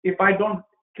 if I don't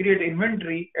create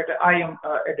inventory at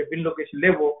a bin location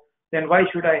level, then why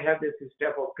should I have this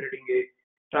step of creating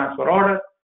a transfer order?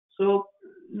 So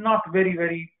not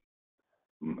very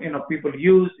people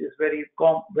use. It's very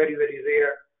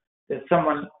rare that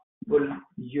someone will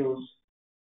use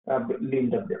lean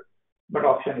WM, but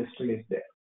option still is there.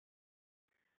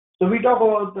 So we talk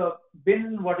about the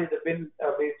bin. What is the bin?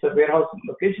 It's a warehouse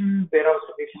location. Warehouse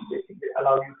location basically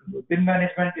allow you to do bin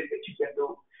management, in which you can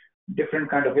do different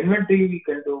kind of inventory. We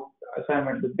can do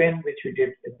assignment to bin, which we did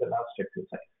in the last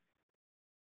exercise.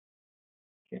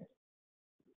 Okay.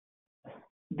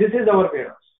 This is our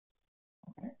warehouse.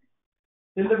 Okay.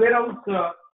 In the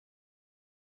warehouse,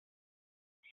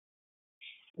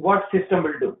 what system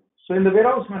will do? So in the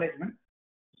warehouse management,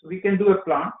 so we can do a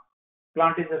plant.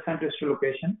 Plant is assigned to store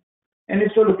location, and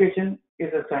store location is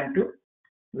assigned to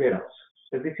warehouse.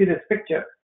 So this is this picture.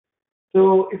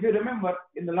 So if you remember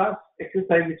in the last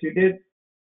exercise which we did,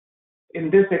 in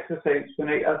this exercise, when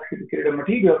I asked you to create a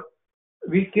material,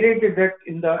 we created that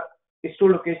in the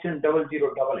store location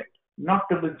 0088, not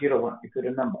 0001, if you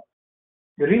remember.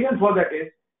 The reason for that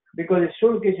is because the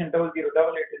store location 0088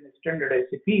 in the standard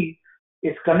SAP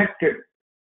is connected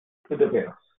to the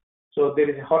warehouse. So there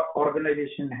is a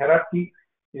organization hierarchy.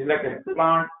 It's like a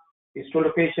plant, a store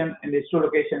location, and the store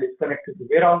location is connected to the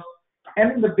warehouse.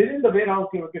 And within the warehouse,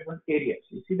 you have different areas.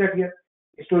 You see that here?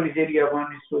 Storage area 1,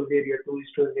 storage area 2,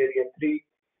 storage area 3.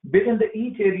 Within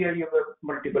each area, you have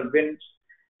multiple bins.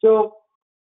 So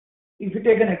if you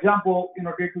take an example,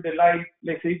 day-to-day life,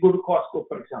 let's say you go to Costco,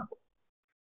 for example.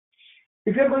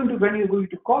 If you're when you're going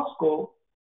to Costco,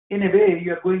 in a way,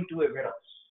 you are going to a warehouse,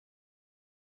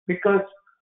 because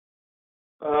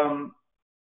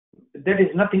that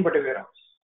is nothing but a warehouse.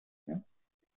 Yeah?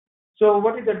 So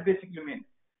what does that basically mean?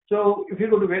 So if you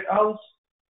go to warehouse,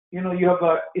 you have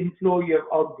a inflow, you have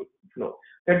outflow.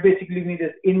 That basically means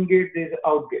there's in-gate, there's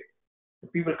out-gate.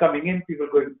 People coming in, people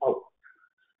going out.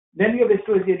 Then you have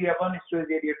storage area 1,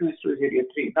 storage area 2, storage area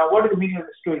 3. Now, what is the meaning of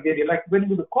the storage area? Like when you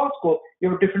go to Costco, you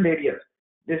have different areas.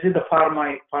 This is the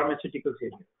pharmaceuticals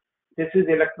area. This is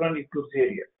electronic goods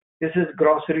area. This is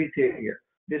groceries area.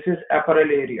 This is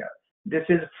apparel area. This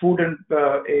is food and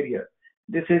area.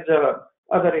 This is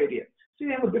other area. So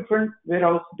you have a different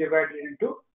warehouse divided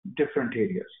into different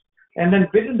areas. And then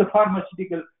within the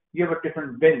pharmaceutical, you have a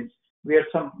different bins, where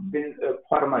some bins,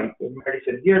 pharma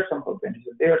medicine here, some for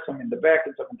medicine there, some in the back,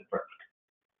 and some in the front.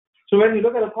 So when you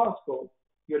look at a Costco,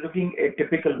 you're looking at a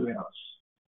typical warehouse.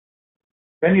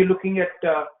 When you're looking at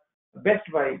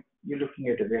Best Buy, you're looking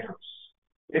at a warehouse.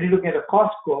 When you're looking at a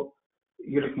Costco,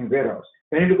 you're looking at a warehouse.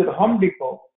 When you look at the Home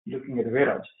Depot, you're looking at a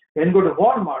warehouse. When you go to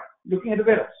Walmart, you're looking at a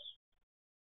warehouse.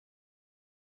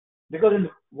 Because in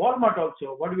Walmart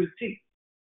also, what do you see?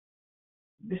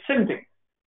 The same thing.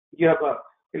 You have a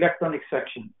electronic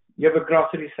section, you have a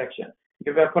grocery section,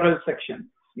 you have a apparel section,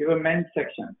 you have a men's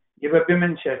section, you have a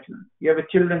women's section, you have a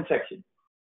children's section.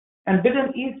 And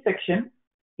within each section,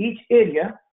 each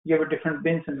area, you have a different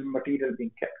bins and material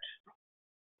being kept.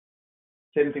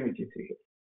 Same thing which you see here.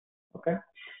 Okay?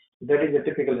 That is a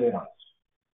typical warehouse.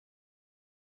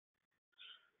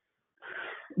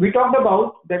 We talked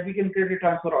about that we can create a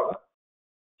transfer order.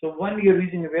 So when you're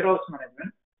using a warehouse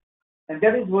management, and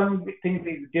that is one thing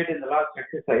we did in the last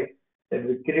exercise, that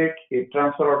we create a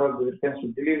transfer order with reference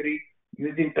to delivery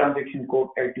using transaction code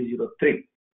LT03.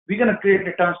 We're going to create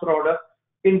a transfer order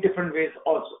in different ways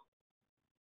also.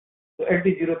 So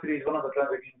LT03 is one of the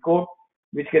transaction code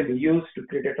which can be used to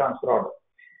create a transfer order.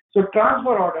 So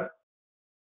transfer order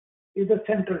is the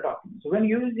central document. So when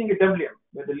you're using a WM,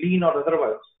 whether lean or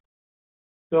otherwise,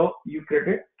 so you create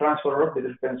a transfer order with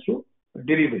reference to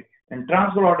delivery. And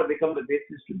transfer order becomes the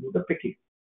basis to do the picking.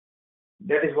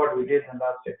 That is what we did in the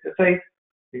last exercise.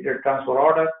 We did transfer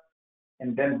order,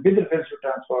 and then with reference to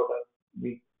transfer order,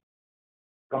 we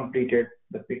completed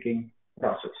the picking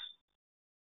process.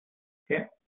 Okay,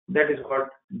 that is what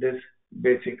this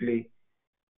basically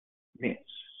means.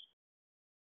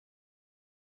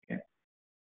 Okay.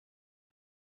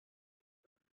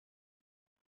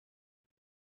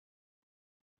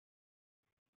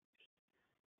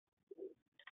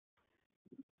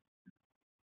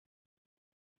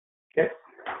 Okay.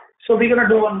 So we're going to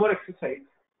do one more exercise.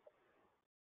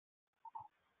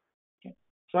 Okay.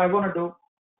 So I want to do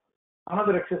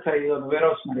another exercise on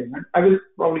warehouse management. I will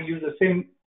probably use the same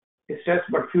steps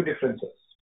but few differences.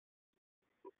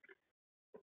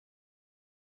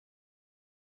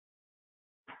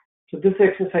 So this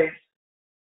exercise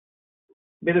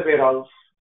with a warehouse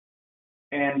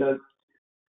and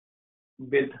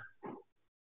with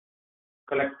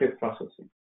collective processing.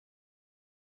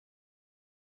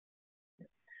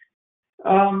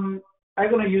 I'm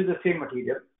going to use the same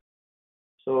material.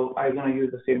 So I'm going to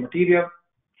use the same material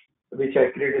which I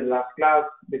created last class,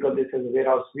 because this is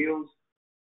warehouse views.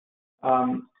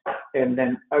 And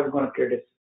then I'm going to create this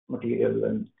material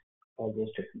and all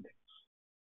those different things.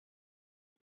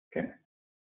 Okay.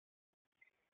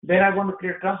 Then I want to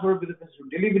create transfer with reference to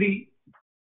delivery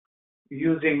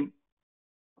using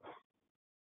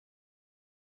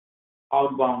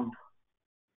outbound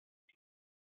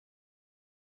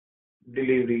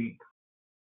delivery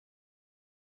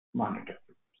monitor.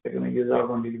 So I'm going to use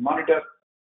outbound delivery monitor,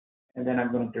 and then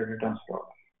I'm going to create a transfer order.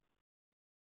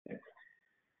 Okay.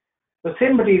 The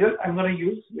same material I'm going to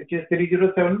use, which is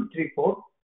 30734,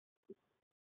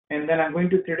 and then I'm going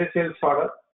to create a sales order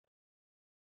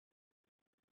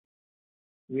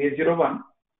VA01.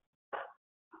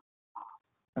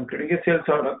 I'm creating a sales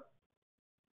order.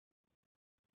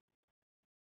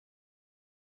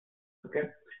 Okay,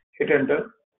 hit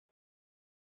enter.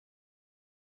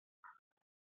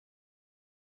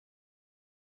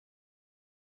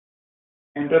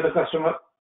 Enter the customer.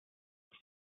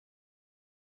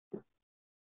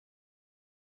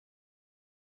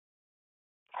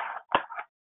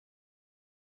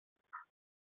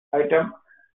 Item.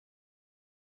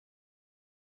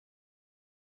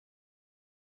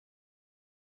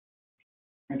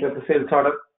 Enter the sales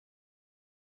order.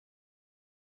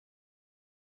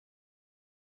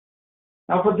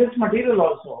 Now for this material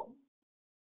also,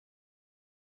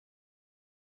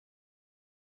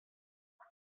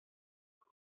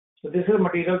 so this is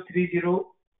material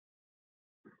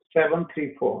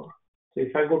 30734. So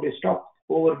if I go to stock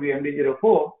overview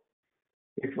MD04,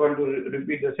 if I want to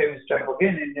repeat the same step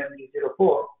again in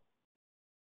MD04,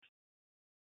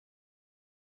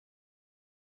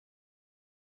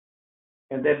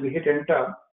 and then we hit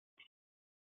enter,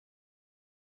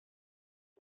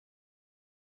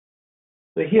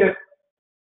 So here,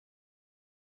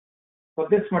 for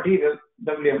this material,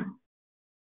 WM,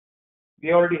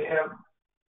 we already have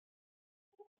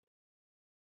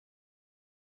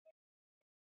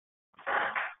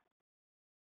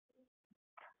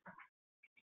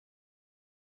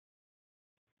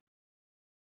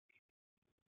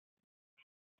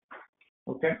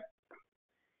okay.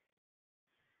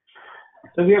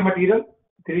 So we have material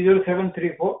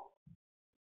 30734,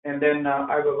 and then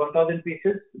I have 1000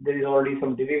 pieces. There is already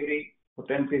some delivery for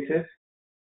 10 pieces,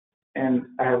 and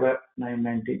I have a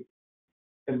 990.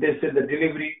 And this is the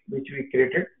delivery which we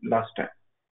created last time.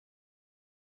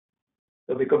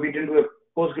 So because we didn't do a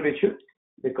postgrad issue,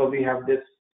 because we have this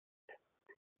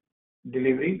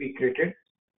delivery we created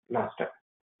last time.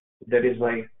 That is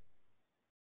why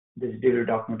this delivery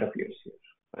document appears here,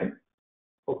 right?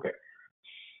 Okay.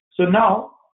 So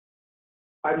now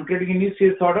I'm creating a new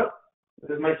sales order.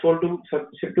 This is my sold to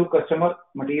ship to customer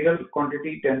material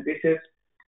quantity 10 pieces.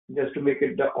 Just to make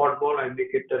it the oddball, I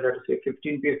make it let us say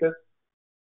 15 pieces,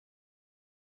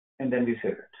 and then we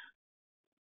save it.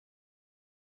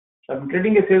 So I'm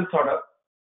creating a sales order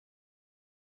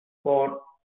for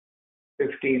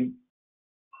 15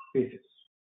 pieces.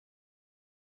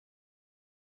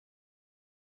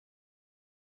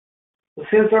 The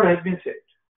sales order has been saved.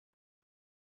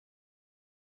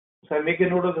 So I make a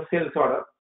note of the sales order.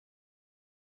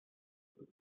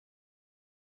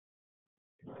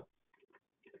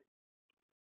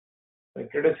 I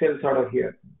create a sales order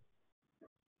here.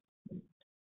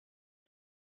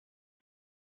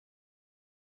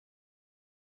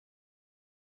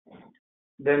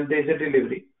 Then there's a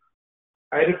delivery.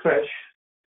 I refresh.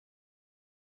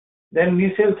 Then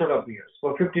new sales order appears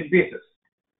for 15 pieces.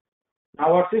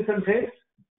 Now what system says?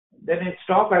 Then in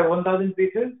stock I have 1000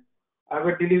 pieces. I have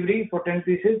a delivery for 10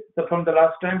 pieces. So from the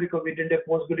last time, because we didn't have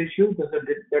postgrad issue, because the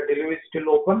delivery is still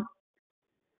open.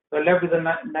 So I left with the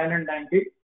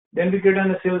 990. Then we get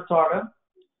on a sales order,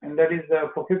 and that is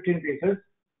for 15 pieces,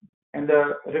 and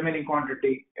the remaining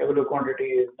quantity, available quantity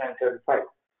is 975.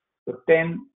 So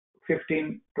 10,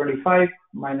 15, 25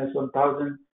 minus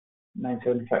 1000,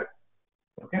 975.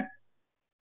 Okay.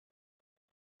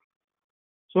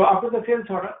 So after the sales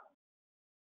order,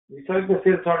 we select the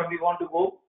sales order. We want to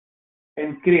go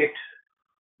and create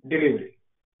delivery.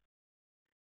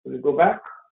 So we go back.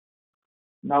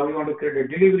 Now we want to create a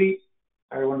delivery.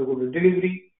 I want to go to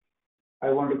delivery. I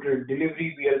want to create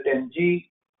delivery BL10G.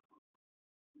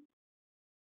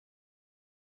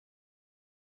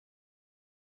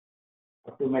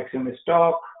 Up to maximum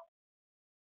stock.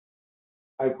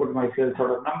 I put my sales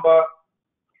order number.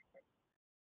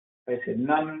 I say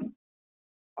none.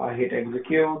 I hit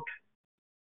execute.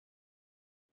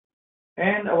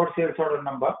 And our sales order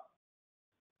number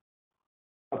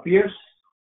appears.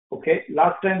 Okay.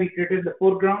 Last time we created the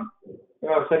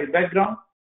background.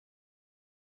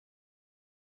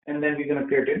 And then we're going to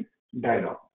create a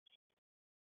dialog.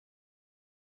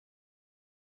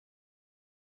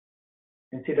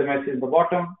 And see the message in the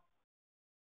bottom.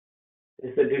 This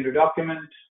is the delivery document.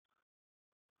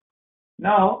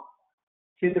 Now,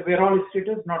 see the warehouse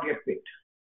status not yet paid.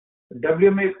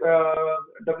 WMA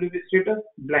status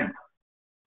blank.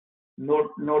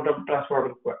 No transport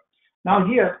required. Now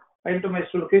here I enter my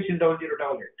location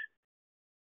 0088.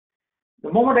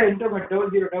 The moment I enter my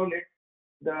 0088,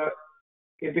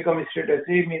 it becomes status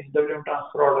A means WM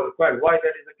transfer order required. Why that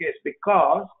is the case?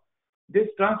 Because this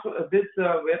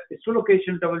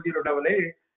location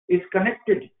 0088 is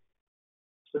connected.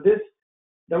 So this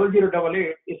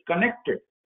 0088 is connected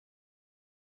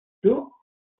to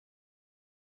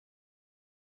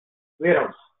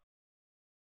warehouse,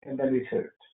 and then we save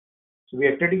it. So we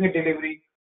are creating a delivery,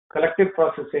 collective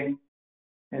processing,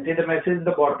 and see the message in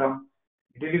the bottom,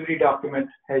 delivery document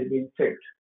has been saved.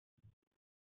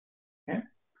 Okay?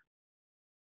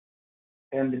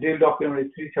 And the delivery document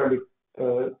is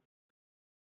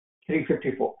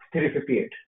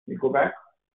 358. We go back,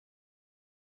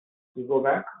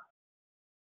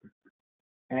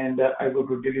 and I go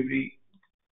to delivery.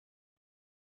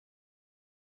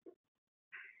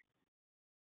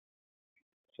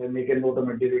 So I make a note of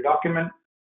my delivery document.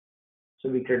 So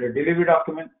we create a delivery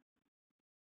document.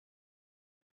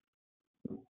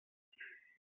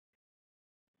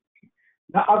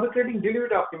 Now after creating delivery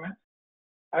document,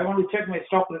 I want to check my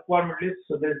stock requirement list.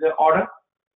 So there is an order,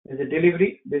 there is a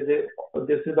delivery, this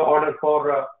is the order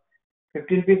for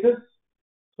 15 pieces.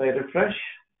 So I refresh.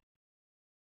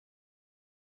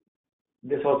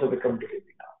 This also becomes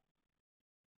delivery now.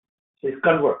 So it's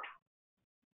convert.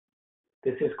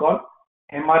 This is called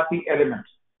MRP elements.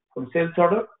 From sales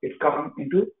order, it comes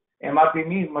into MRP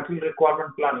means material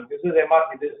requirement planning. This is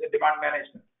MRP. This is demand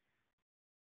management.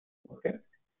 Okay,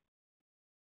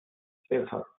 sales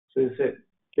order. So this is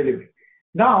delivery.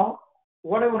 Now,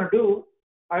 what I want to do,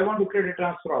 I want to create a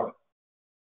transfer order.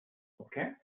 Okay,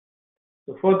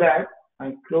 so for that,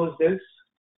 I close this.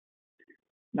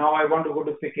 Now I want to go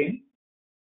to picking.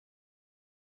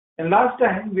 And last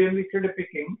time when we created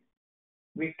picking,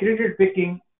 we created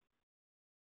picking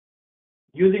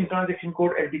using transaction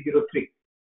code LT03.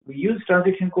 We use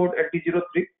transaction code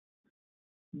LT03.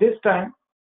 This time,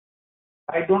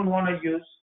 I don't want to use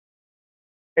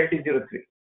LT03.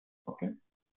 Okay.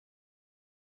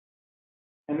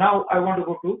 And now I want to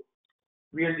go to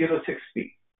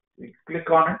VL06P. We click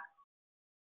on it.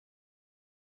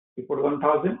 We put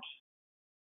 1000.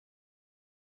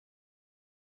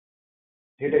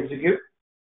 Hit execute.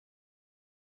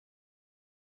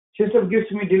 System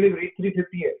gives me delivery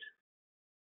 358.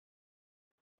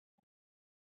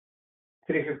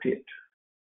 358.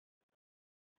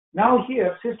 Now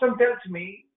here, system tells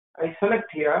me, I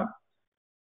select here.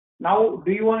 Now,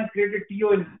 do you want to create a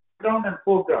TO in background and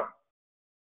foreground?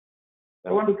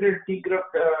 I want to create a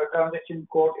transaction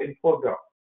code in foreground.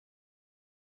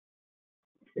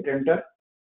 Hit enter.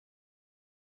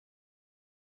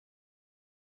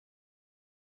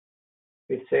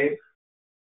 Hit save.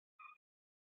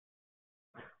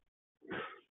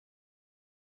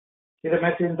 See the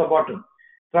message in the bottom.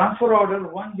 Transfer order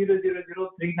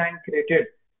 100039 created.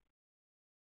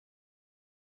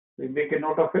 We make a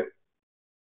note of it.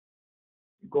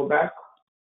 Go back.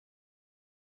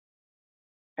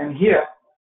 And here,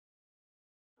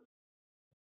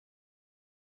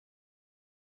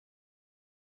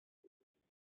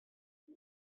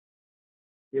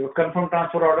 you have confirm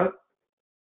transfer order.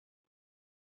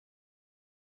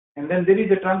 And then there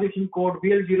is a transaction code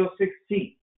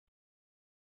BL06C.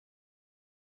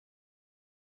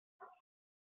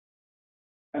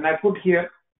 And I put here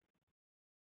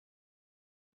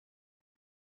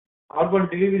outbound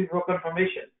delivery for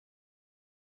confirmation.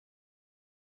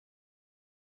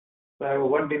 So I have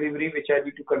one delivery which I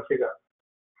need to configure.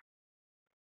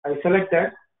 I select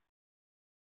that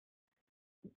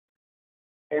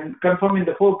and confirm in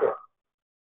the foreground.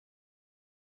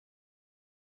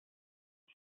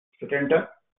 Hit enter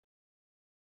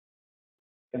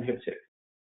and hit save.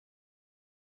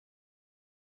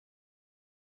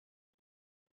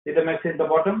 See the message at the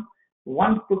bottom.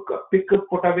 One pickup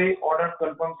put away order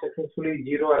confirmed successfully,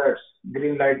 0 errors.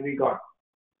 Green light we got.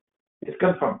 It's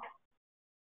confirmed.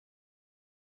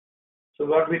 So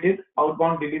what we did,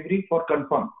 outbound delivery for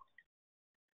confirm.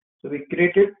 So we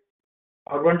created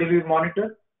outbound delivery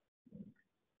monitor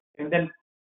and then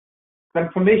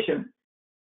confirmation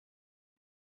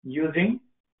using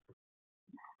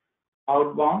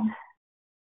outbound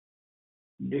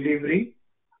delivery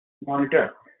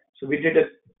monitor. So we did a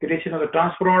creation of the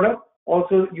transfer order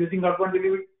also using outbound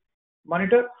delivery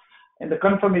monitor, and the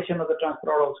confirmation of the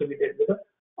transfer order also we did with the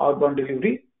outbound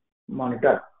delivery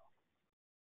monitor.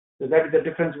 So that is the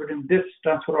difference between this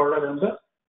transfer order and the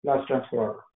last transfer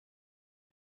order.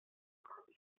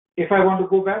 If I want to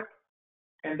go back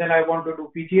and then I want to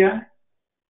do PGI,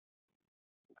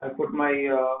 I put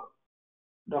my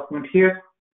document here,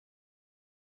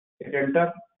 hit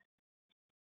enter.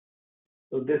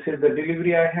 So this is the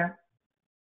delivery I have.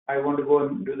 I want to go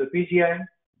and do the PGI,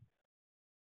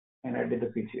 and I did the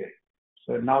PGI.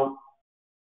 So now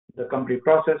the complete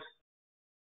process,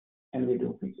 and we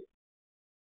do PGI.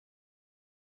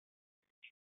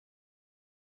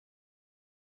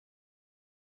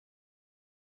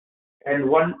 And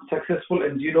 1 successful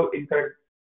and 0 incorrect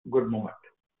good moment.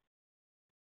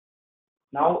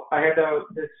 Now I had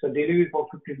this delivery for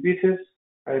 15 pieces.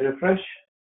 I refresh.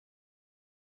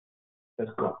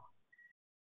 Let's go.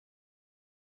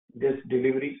 This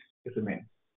delivery remains.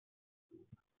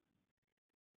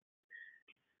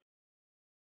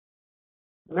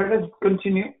 Let us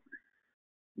continue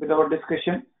with our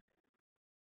discussion.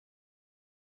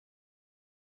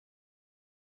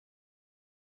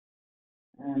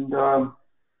 And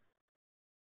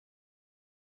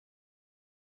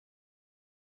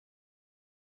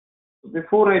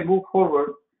before I move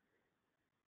forward,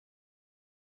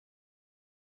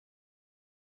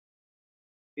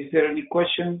 is there any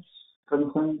questions,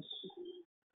 concerns?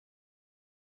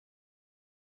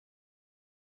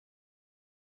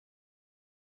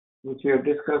 Which we have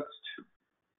discussed?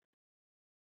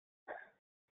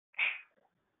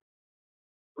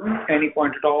 Any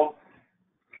point at all?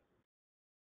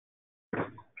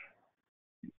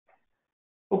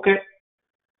 Okay.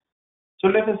 So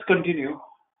let us continue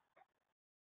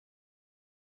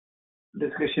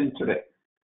discussion today.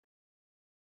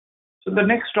 So the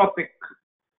next topic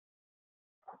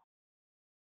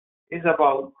is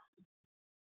about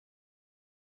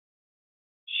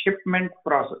shipment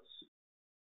process.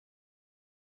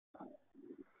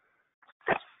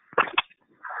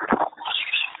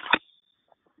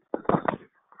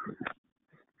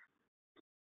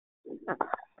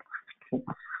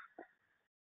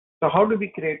 So how do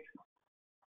we create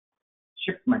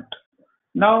shipment?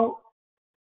 Now,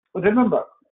 remember,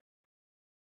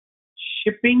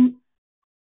 shipping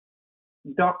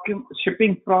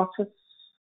process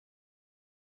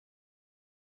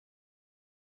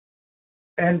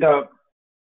and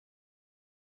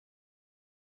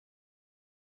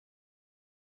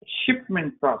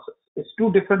shipment process is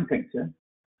two different things.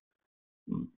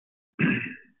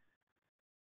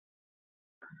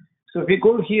 So if we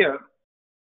go here,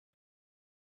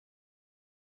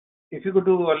 if you go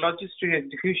to a logistic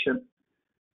execution,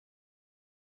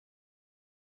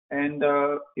 and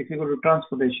if you go to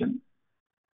transportation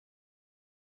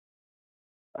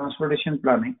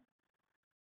planning,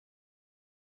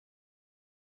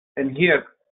 and here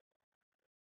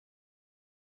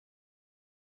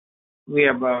we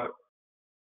have a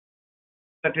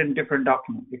certain different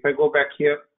document. If I go back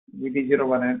here,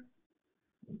 VD01N,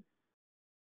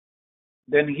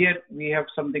 then here we have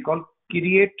something called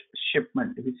create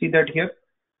shipment. If you see that here,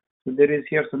 so there is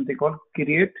here something called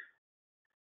create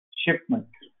shipment.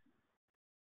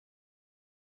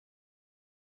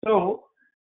 So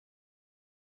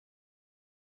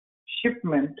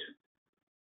shipment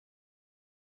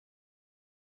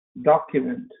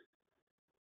document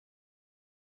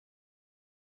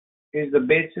is the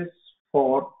basis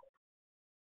for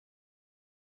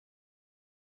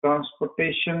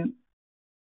transportation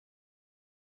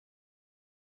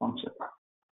function.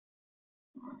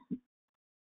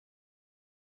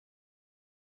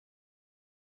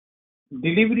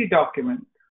 Delivery document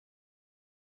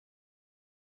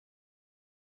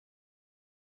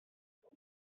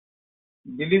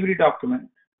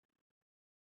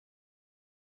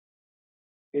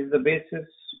is the basis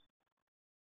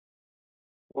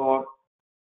for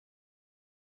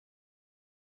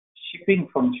shipping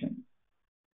function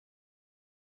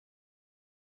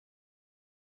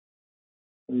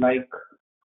like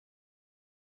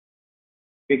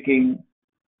picking,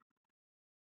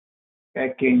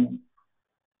 packing,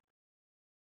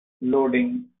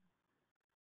 loading,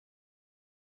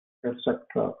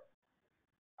 etc.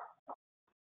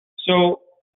 So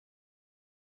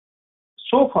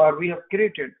far we have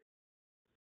created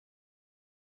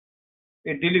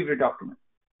a delivery document.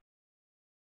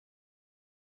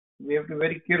 We have to be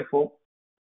very careful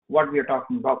what we are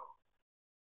talking about.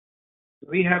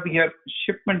 We have here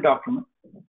shipment document,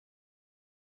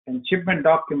 and shipment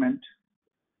document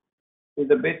is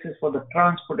the basis for the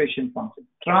transportation function.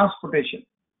 Transportation,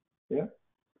 yeah.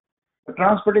 The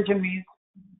transportation means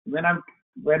when I'm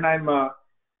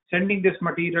sending this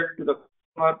material to the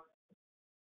customer,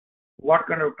 what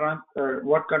kind of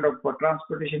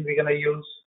transportation we're gonna use,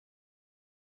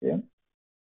 yeah.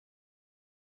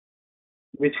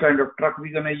 Which kind of truck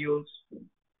we're gonna use,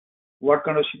 what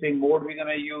kind of shipping mode we're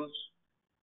gonna use.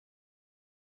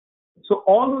 So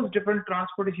all those different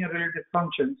transportation related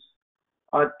functions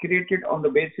are created on the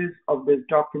basis of this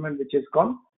document, which is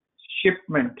called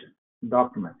shipment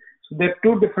document. So there are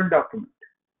two different documents.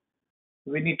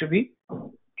 We need to be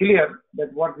clear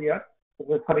that what we are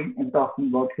referring and talking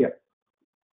about here.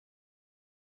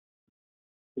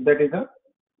 So that is a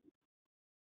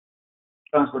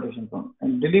transportation function.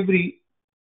 And delivery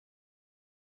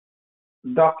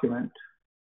document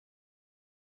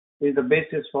is the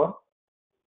basis for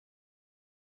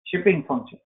shipping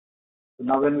function. So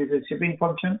now when we say shipping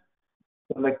function,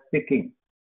 so like picking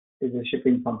is a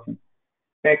shipping function.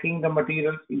 Packing the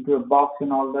materials into a box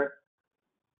and all that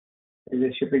is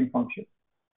a shipping function.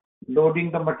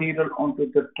 Loading the material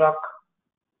onto the truck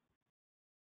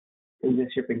is a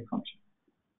shipping function.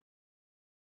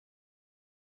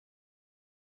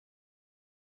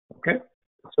 Okay,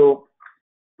 so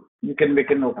you can make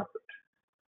a note of it.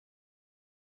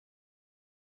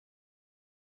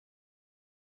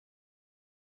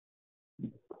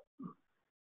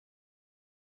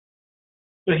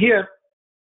 So here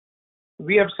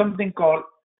we have something called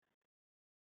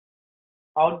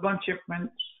outbound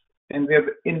shipments and we have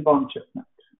inbound shipment.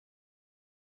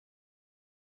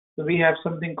 So we have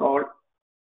something called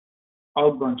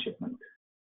outbound shipment.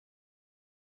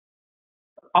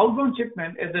 Outbound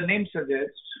shipment, as the name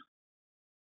suggests,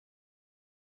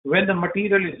 when the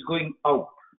material is going out.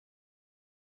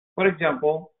 For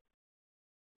example,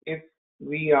 if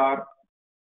we are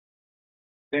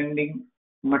sending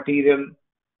material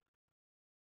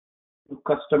to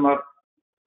customer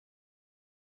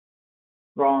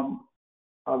from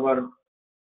our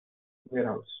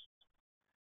warehouse,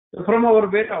 So from our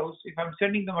warehouse, if I'm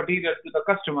sending the material to the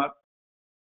customer,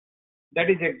 that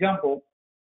is example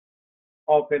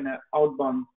of an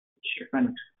outbound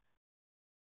shipment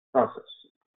process.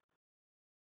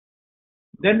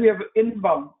 Then we have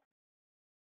inbound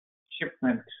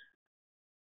shipment.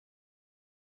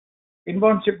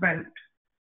 Inbound shipment,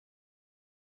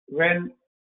 when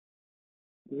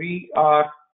we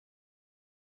are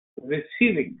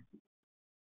receiving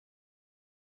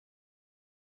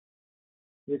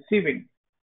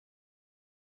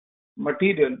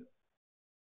material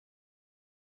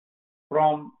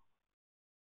from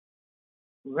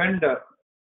vendor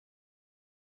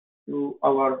to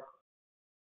our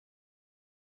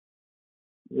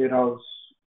warehouse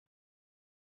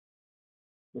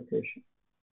location.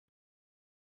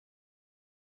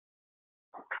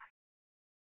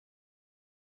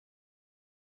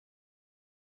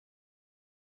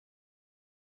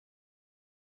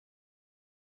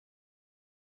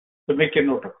 So make a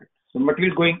note of it. So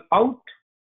material going out,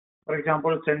 for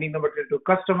example, sending the material to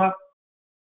customer,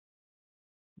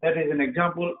 that is an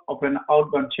example of an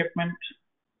outbound shipment.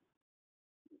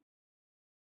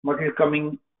 Material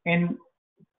coming in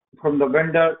from the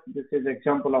vendor, this is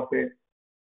example of a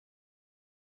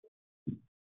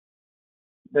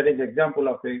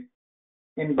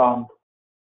inbound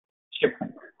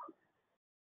shipment.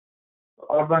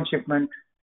 Outbound shipment,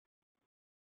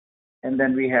 and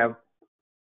then we have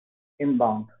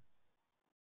inbound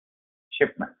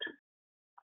shipment.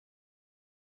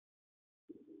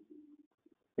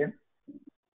 Okay.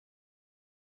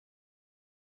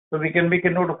 So we can make a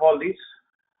note of all these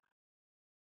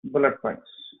bullet points.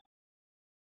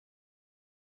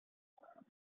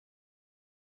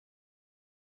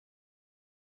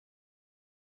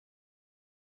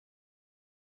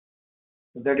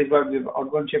 So that is why we have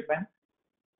outbound shipment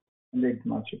and the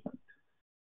inbound shipment.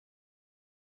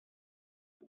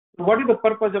 So what is the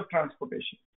purpose of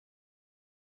transportation?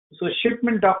 So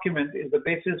shipment document is the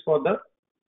basis for the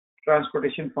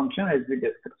transportation function, as we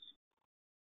discussed.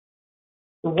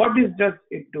 So what does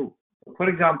it do? For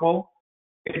example,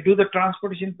 it do the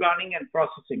transportation planning and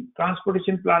processing.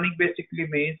 Transportation planning basically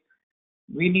means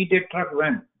we need a truck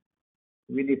when?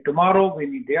 We need tomorrow, we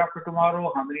need day after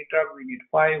tomorrow, how many trucks? We need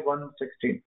 5, 1,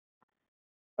 16.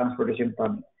 Transportation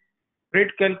planning.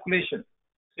 Freight calculation.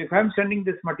 So if I'm sending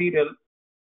this material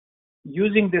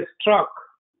using this truck,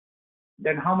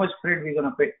 then how much freight we're going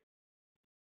to pay?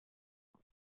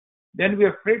 Then we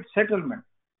have freight settlement.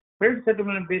 Freight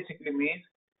settlement basically means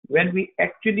when we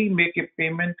actually make a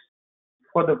payment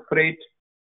for the freight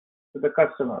to the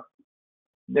customer.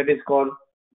 That is called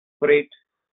freight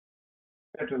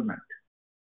settlement.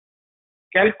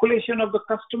 Calculation of the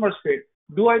customer's freight.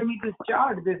 Do I need to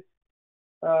charge this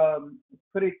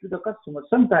freight to the customer?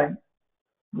 Sometimes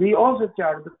we also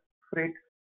charge the freight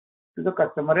to the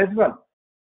customer as well.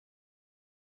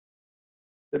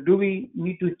 So do we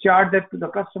need to charge that to the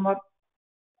customer?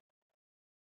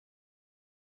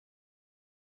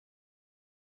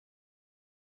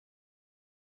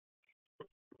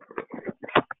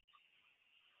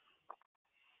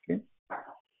 Okay.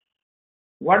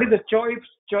 What is the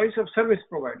choice of service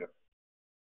provider?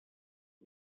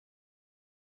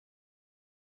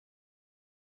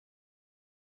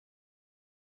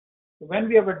 When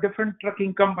we have a different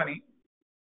trucking company,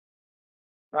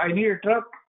 I need a truck,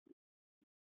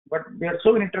 but there are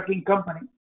so many trucking companies.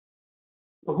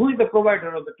 So who is the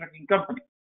provider of the trucking company?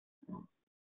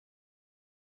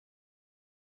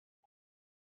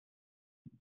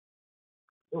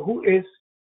 So who is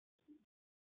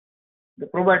the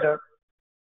provider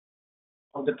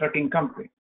of the trucking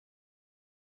company?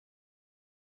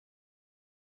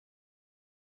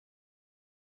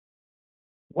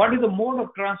 What is the mode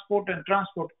of transport and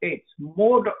transport aids?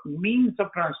 Mode, means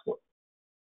of transport.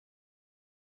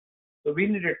 So we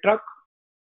need a truck,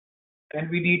 and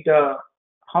we need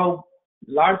how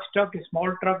large truck, a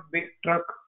small truck, big truck.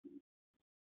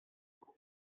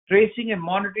 Tracing and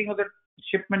monitoring of the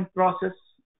shipment process.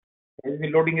 As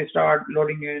we loading start,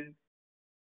 loading in.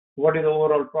 What is the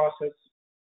overall process?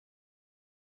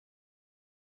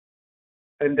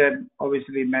 And then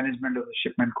obviously management of the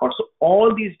shipment cost. So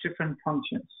all these different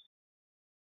functions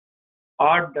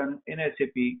are done in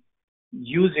SAP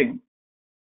using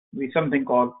something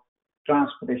called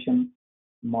transportation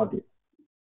module.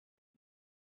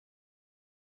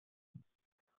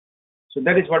 So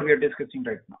that is what we are discussing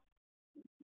right now.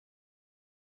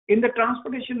 In the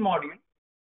transportation module,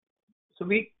 so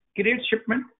we create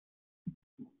shipment.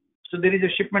 So there is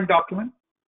a shipment document.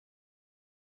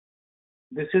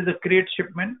 This is a create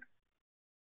shipment.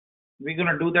 We're going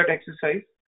to do that exercise.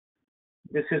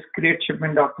 This is create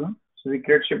shipment document. So we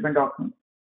create shipment document.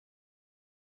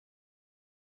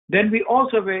 Then we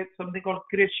also have something called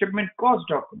create shipment cost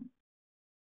document.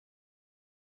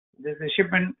 This is a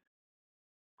shipment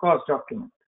cost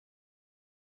document.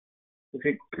 If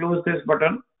we close this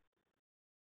button,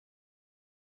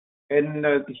 and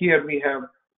here we have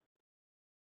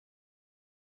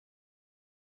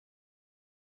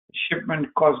shipment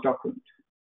cost document.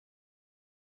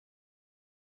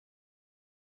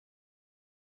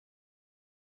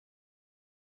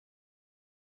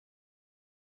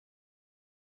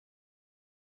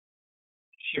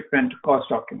 Shipment cost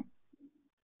document.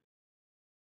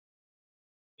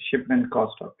 Shipment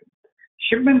cost document.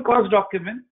 Shipment cost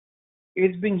document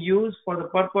is being used for the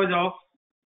purpose of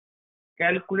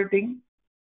calculating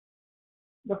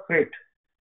the freight.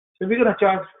 So we're going to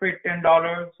charge freight $10,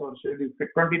 or should we pay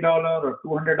 $20, or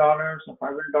 $200, or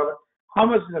 $500? How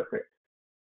much is the freight?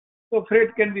 So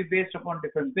freight can be based upon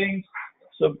different things.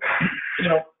 So,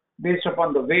 based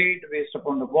upon the weight, based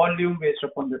upon the volume, based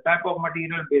upon the type of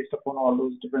material, based upon all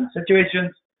those different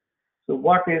situations. So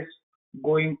what is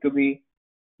going to be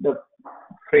the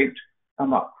freight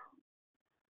amount?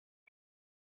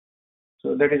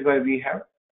 So that is why we have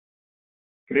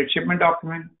create shipment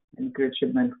document and create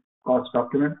shipment cost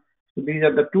document. So these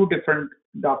are the two different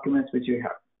documents which we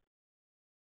have.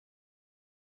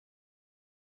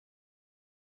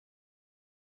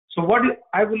 So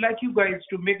I would like you guys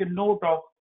to make a note of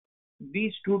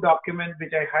these two documents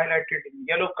which I highlighted in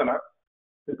yellow color,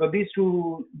 because these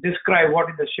two describe what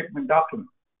is the shipment document.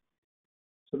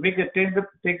 So take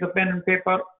the pen and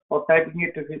paper, or typing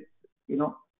it,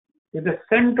 is a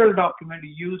central document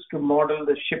used to model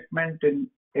the shipment in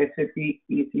SAP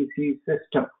ECC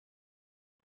system.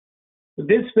 So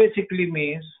this basically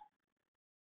means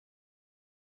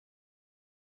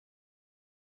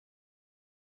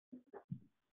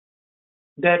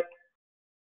that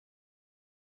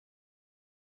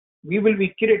we will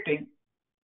be creating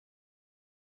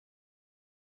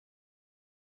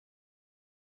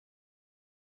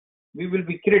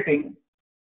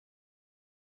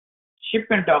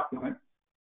shipment document.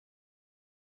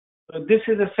 So this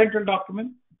is a central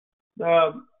document.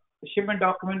 The shipment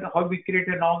document, how we create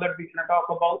and all that we can talk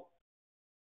about.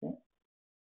 Okay.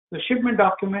 The shipment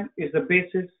document is the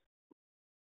basis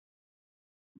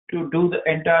to do the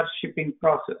entire shipping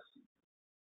process.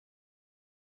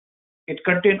 It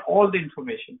contains all the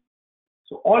information.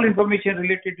 So all information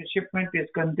related to shipment is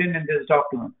contained in this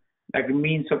document, like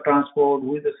means of transport,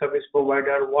 who is the service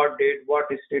provider, what date,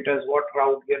 what is status, what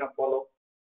route we're gonna follow.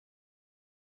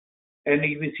 And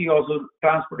we see also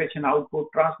transportation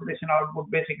output. Transportation output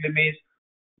basically means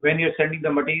when you're sending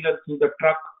the material through the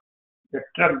truck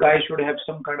guy should have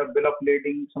some kind of bill of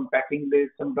lading, some packing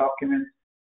list, some documents.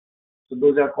 So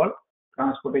those are called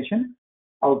transportation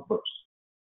outputs.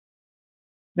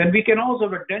 Then we can also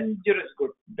have a dangerous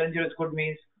good. Dangerous good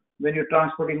means when you're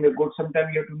transporting the goods, sometimes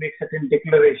you have to make certain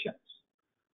declarations.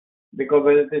 Because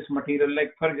whether this material,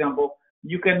 like for example,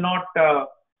 you cannot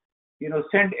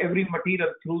send every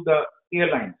material through the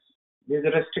airlines. There's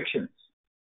a restrictions.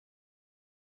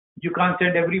 You can't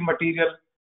send every material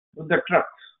to the trucks.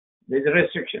 There's a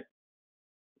restriction.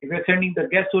 If you're sending the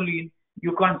gasoline,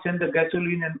 you can't send the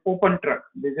gasoline in open truck.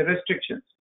 There's a restrictions.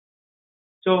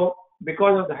 So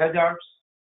because of the hazards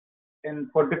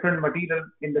and for different material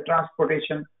in the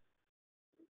transportation,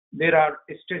 there are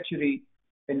statutory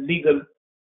and legal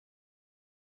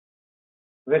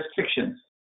restrictions.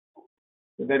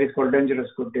 So that is called dangerous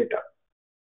good data.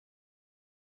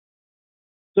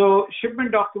 So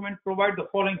shipment document provide the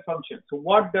following functions. So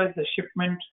what does the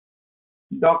shipment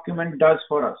document does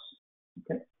for us?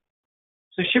 Okay.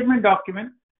 So shipment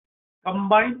document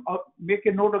combine, or make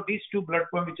a note of these two bullet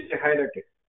points which I highlighted.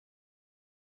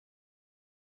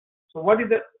 So what is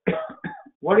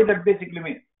that basically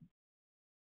mean?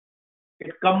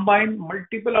 It combines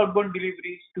multiple outbound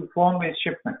deliveries to form a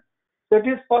shipment. So it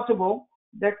is possible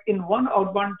that in one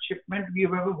outbound shipment we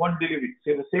have one delivery.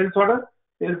 So the sales order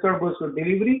goes to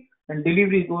delivery, and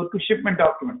delivery goes to shipment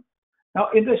document. Now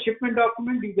in the shipment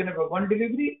document you can have a one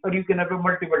delivery, or you can have a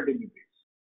multiple deliveries.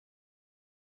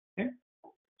 Okay.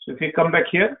 So if you come back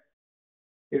here,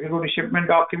 if you go to shipment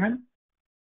document,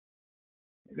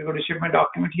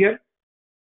 here,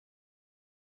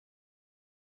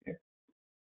 okay,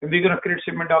 and we're going to create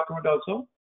shipment document also,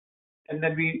 and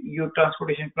then we use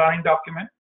transportation planning document,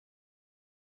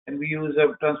 and we use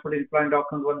a transportation planning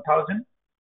document 1000,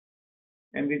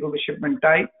 and we go to shipment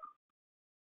type,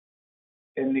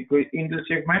 and we go into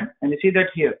shipment, and you see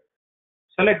that here,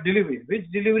 select deliveries, which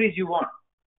deliveries you want.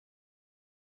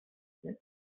 Okay.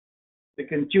 You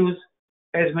can choose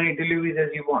as many deliveries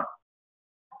as you want.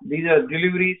 These are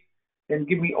deliveries, and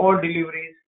give me all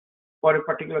deliveries for a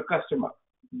particular customer.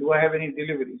 Do I have any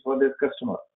deliveries for this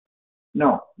customer?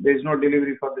 No, there is no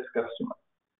delivery for this customer.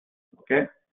 Okay.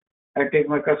 I take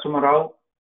my customer out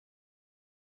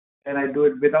and I do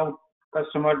it without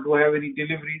customer. Do I have any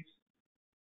deliveries?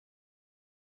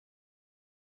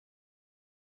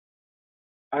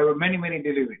 I have many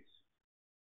deliveries.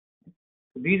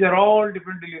 These are all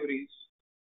different deliveries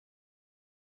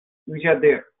which are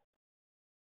there.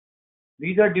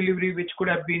 These are delivery which could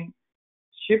have been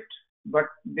shipped, but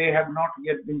they have not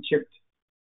yet been shipped.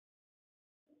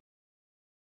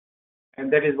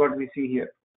 And that is what we see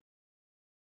here.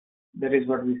 That is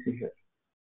what we see here.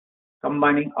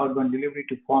 Combining outbound delivery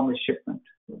to form a shipment.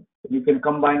 You can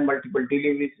combine multiple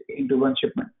deliveries into one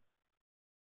shipment.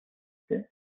 Okay.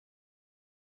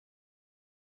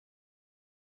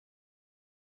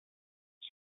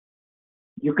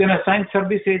 You can assign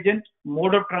service agent,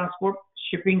 mode of transport,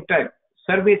 shipping type.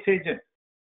 Service agent.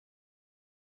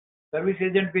 Service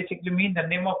agent basically means the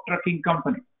name of trucking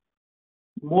company.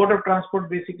 Mode of transport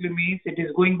basically means it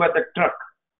is going by the truck.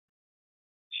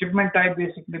 Shipment type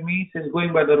basically means it's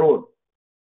going by the road.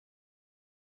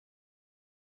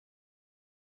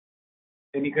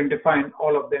 And you can define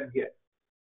all of them here.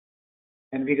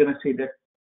 And we're going to see that.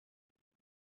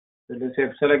 So let's say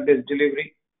select this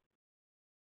delivery.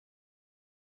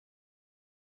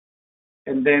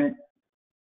 And then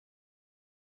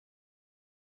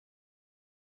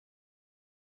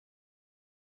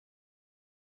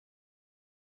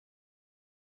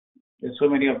there's so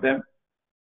many of them.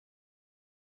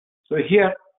 So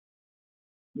here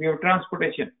we have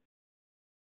transportation.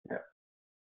 Yeah.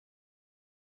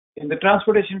 In the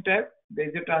transportation tab, there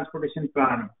is a transportation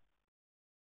planning.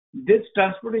 This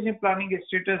transportation planning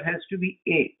status has to be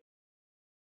A.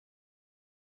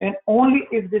 And only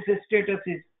if this status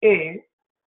is A,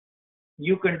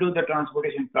 you can do the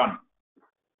transportation planning.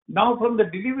 Now from the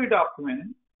delivery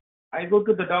document, I go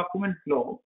to the document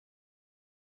flow.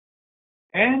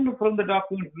 And from the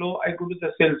document flow, I go to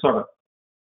the sales order.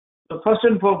 So first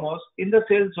and foremost, in the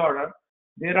sales order,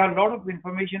 there are a lot of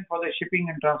information for the shipping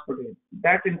and transportation.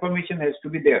 That information has to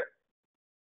be there.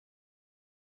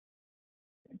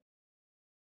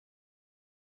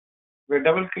 We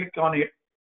double click on it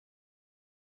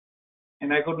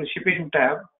and I go to shipping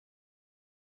tab.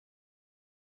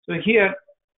 So here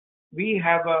we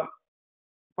have a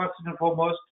first and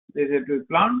foremost, there is a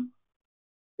plan,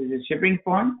 there is a shipping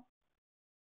point,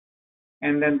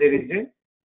 and then there is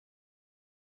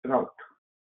a route.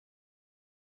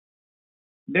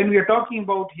 Then we are talking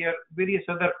about here various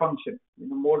other functions,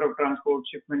 mode of transport,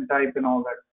 shipment type, and all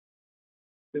that.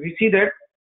 So we see that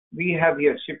we have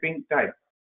here shipping type.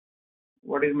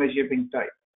 What is my shipping type?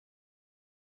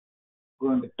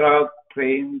 Going to truck,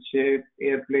 train, ship,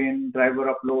 airplane,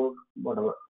 driver upload,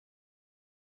 whatever.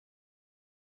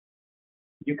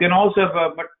 You can also have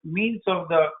a means of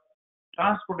the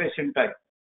transportation type.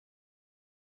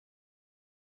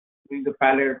 The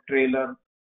pallet, trailer,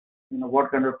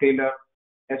 what kind of trailer,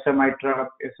 SMI truck,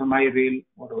 SMI rail,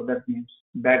 whatever that means,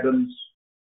 wagons.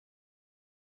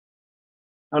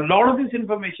 Now, a lot of this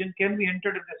information can be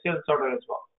entered in the sales order as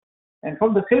well. And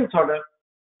from the sales order,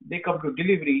 they come to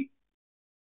delivery.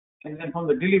 And then from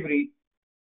the delivery,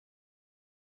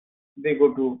 they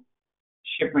go to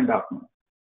shipment document.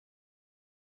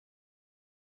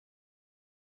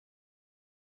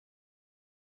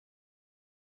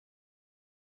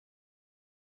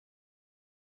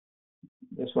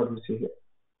 That's what we see here.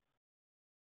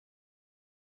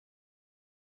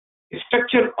 The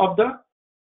structure of the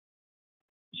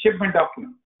shipment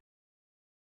document.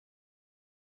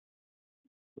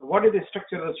 So what is the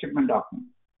structure of the shipment document?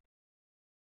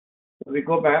 So we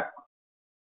go back.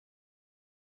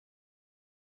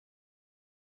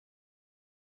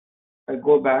 I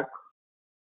go back.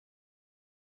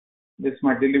 This is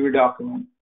my delivery document.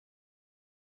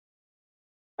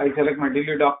 I select my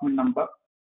delivery document number.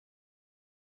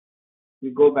 We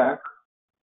go back.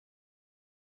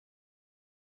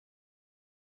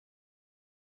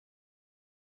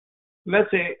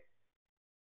 Let's say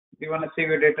we want to save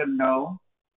your data now.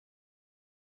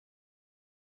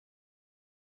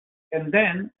 And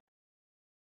then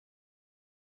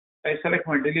I select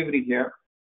my delivery here.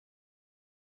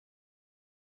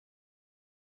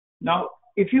 Now,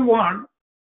 if you want,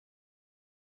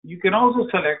 you can also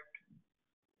select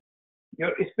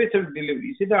your specific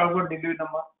delivery. See the outbound delivery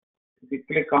number? If you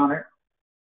click on it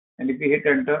and if you hit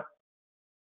enter,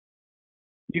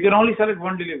 you can only select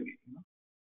one delivery.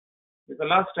 Because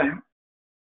last time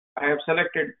I have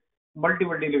selected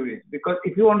multiple deliveries. Because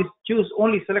if you want to choose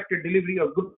only selected delivery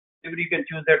or group delivery, you can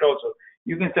choose that also.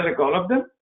 You can select all of them,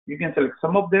 you can select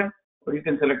some of them, or you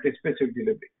can select a specific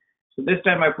delivery. So this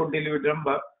time I put delivery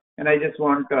number, and I just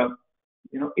want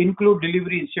include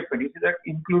delivery in shipment. You see that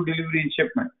include delivery in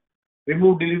shipment,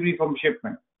 remove delivery from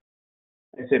shipment.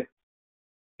 I said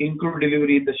include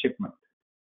delivery in the shipment.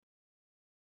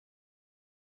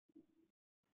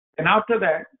 And after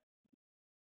that,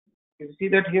 you see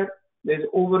that here there is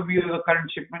overview of the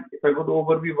current shipment. If I go to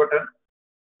overview button,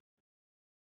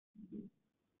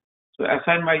 so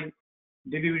assign my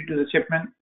delivery to the shipment,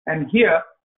 and here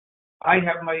I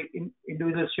have my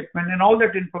individual shipment and all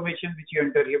that information which you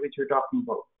enter here, which we're talking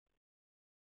about.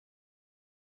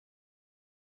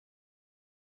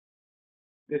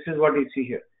 This is what you see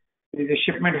here. There is a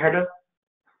shipment header,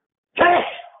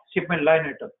 shipment line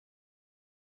item.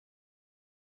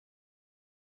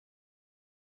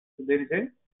 So there is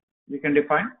we can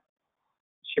define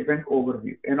shipment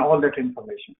overview and all that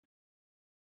information.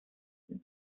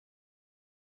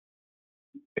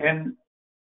 And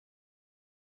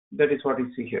that is what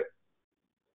you see here.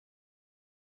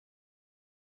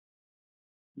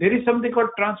 There is something called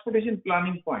transportation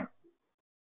planning point.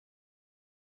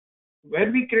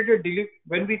 When we create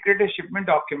a shipment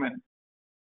document,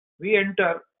 we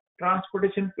enter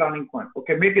transportation planning point.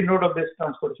 Okay, make a note of this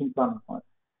transportation planning point.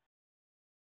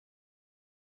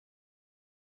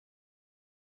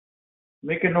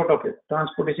 Make a note of it,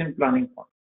 transportation planning point.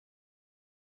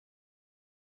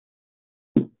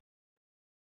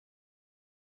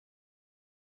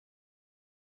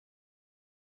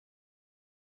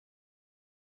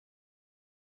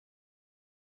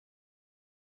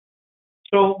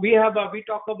 So we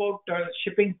talk about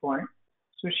shipping point.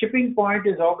 So shipping point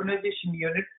is organization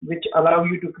unit which allow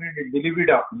you to create a delivery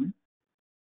document.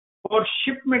 For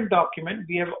shipment document,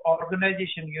 we have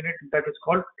organization unit that is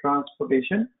called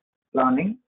transportation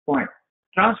planning point.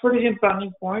 Transportation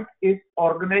planning point is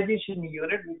organization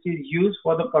unit which is used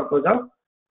for the purpose of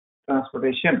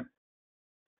transportation.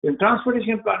 The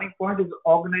transportation planning point is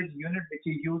organized unit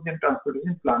which is used in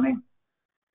transportation planning.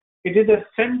 It is a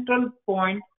central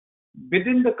point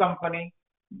within the company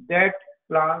that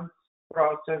plans,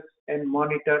 process, and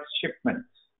monitors shipments.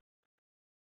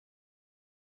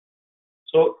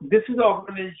 So this is the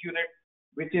organized unit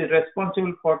which is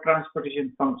responsible for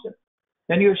transportation function.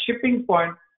 Then your shipping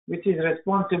point which is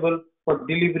responsible for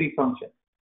delivery function.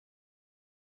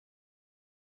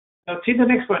 Now see the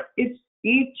next one.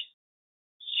 Each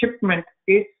shipment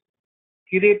is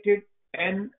created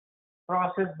and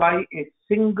processed by a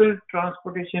single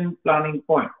transportation planning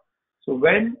point. So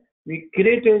when we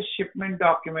create a shipment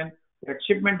document, that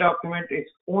shipment document is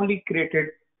only created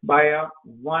by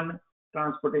one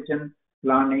transportation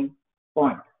planning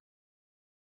point.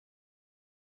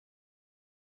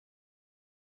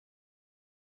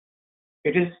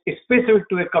 It is specific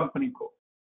to a company code.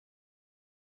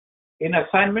 In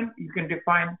assignment, you can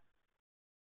define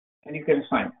and you can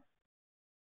assign.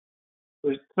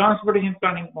 So transportation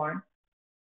planning point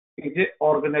is an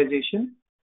organization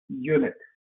unit.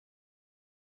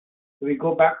 So we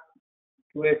go back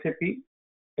to SAP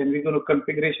and we go to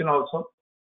configuration also.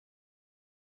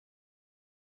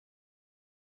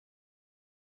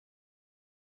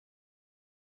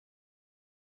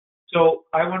 So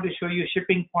I want to show you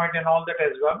shipping point and all that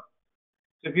as well.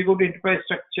 So if you go to enterprise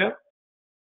structure,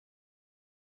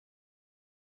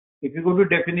 if you go to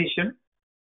definition,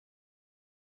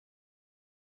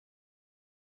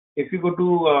 if you go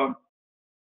to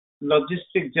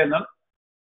logistic journal,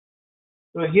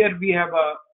 so here we have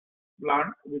a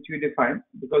plant which we define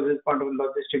because it's part of a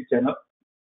logistic journal.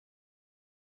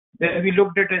 Then we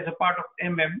looked at it as a part of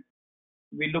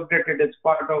we looked at it as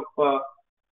part of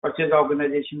purchase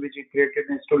organization which we created,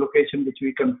 and store location which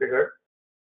we configured.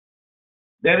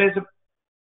 There is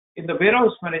in the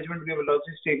warehouse management we have a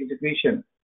logistic execution,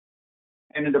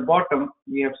 and in the bottom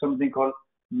we have something called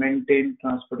maintain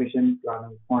transportation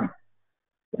planning point.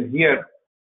 So here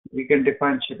we can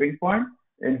define shipping point,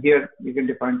 and here we can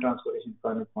define transportation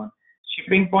planning point.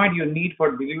 Shipping point you need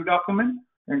for delivery document,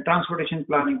 and transportation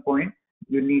planning point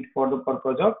you need for the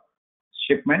purpose of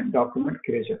shipment document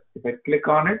creation. If I click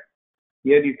on it,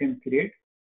 here you can create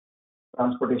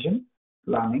transportation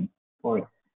planning point.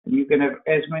 And you can have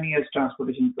as many as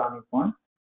transportation planning point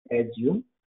as you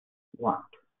want.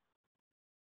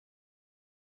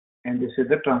 And this is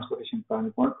the transportation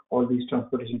planning point. All these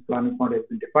transportation planning points have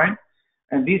been defined.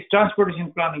 And these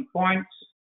transportation planning points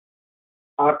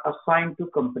are assigned to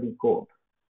company code.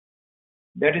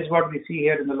 That is what we see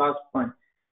here in the last point.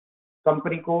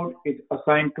 Company code is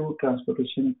assigned to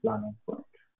transportation planning point.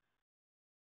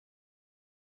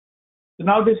 So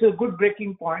now this is a good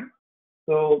breaking point.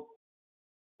 So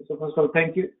first of all,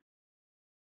 thank you.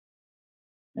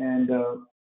 And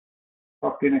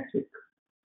talk to you next week.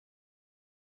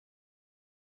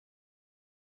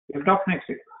 We'll talk next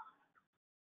week.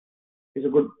 It's a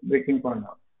good breaking point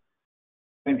now.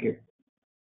 Thank you.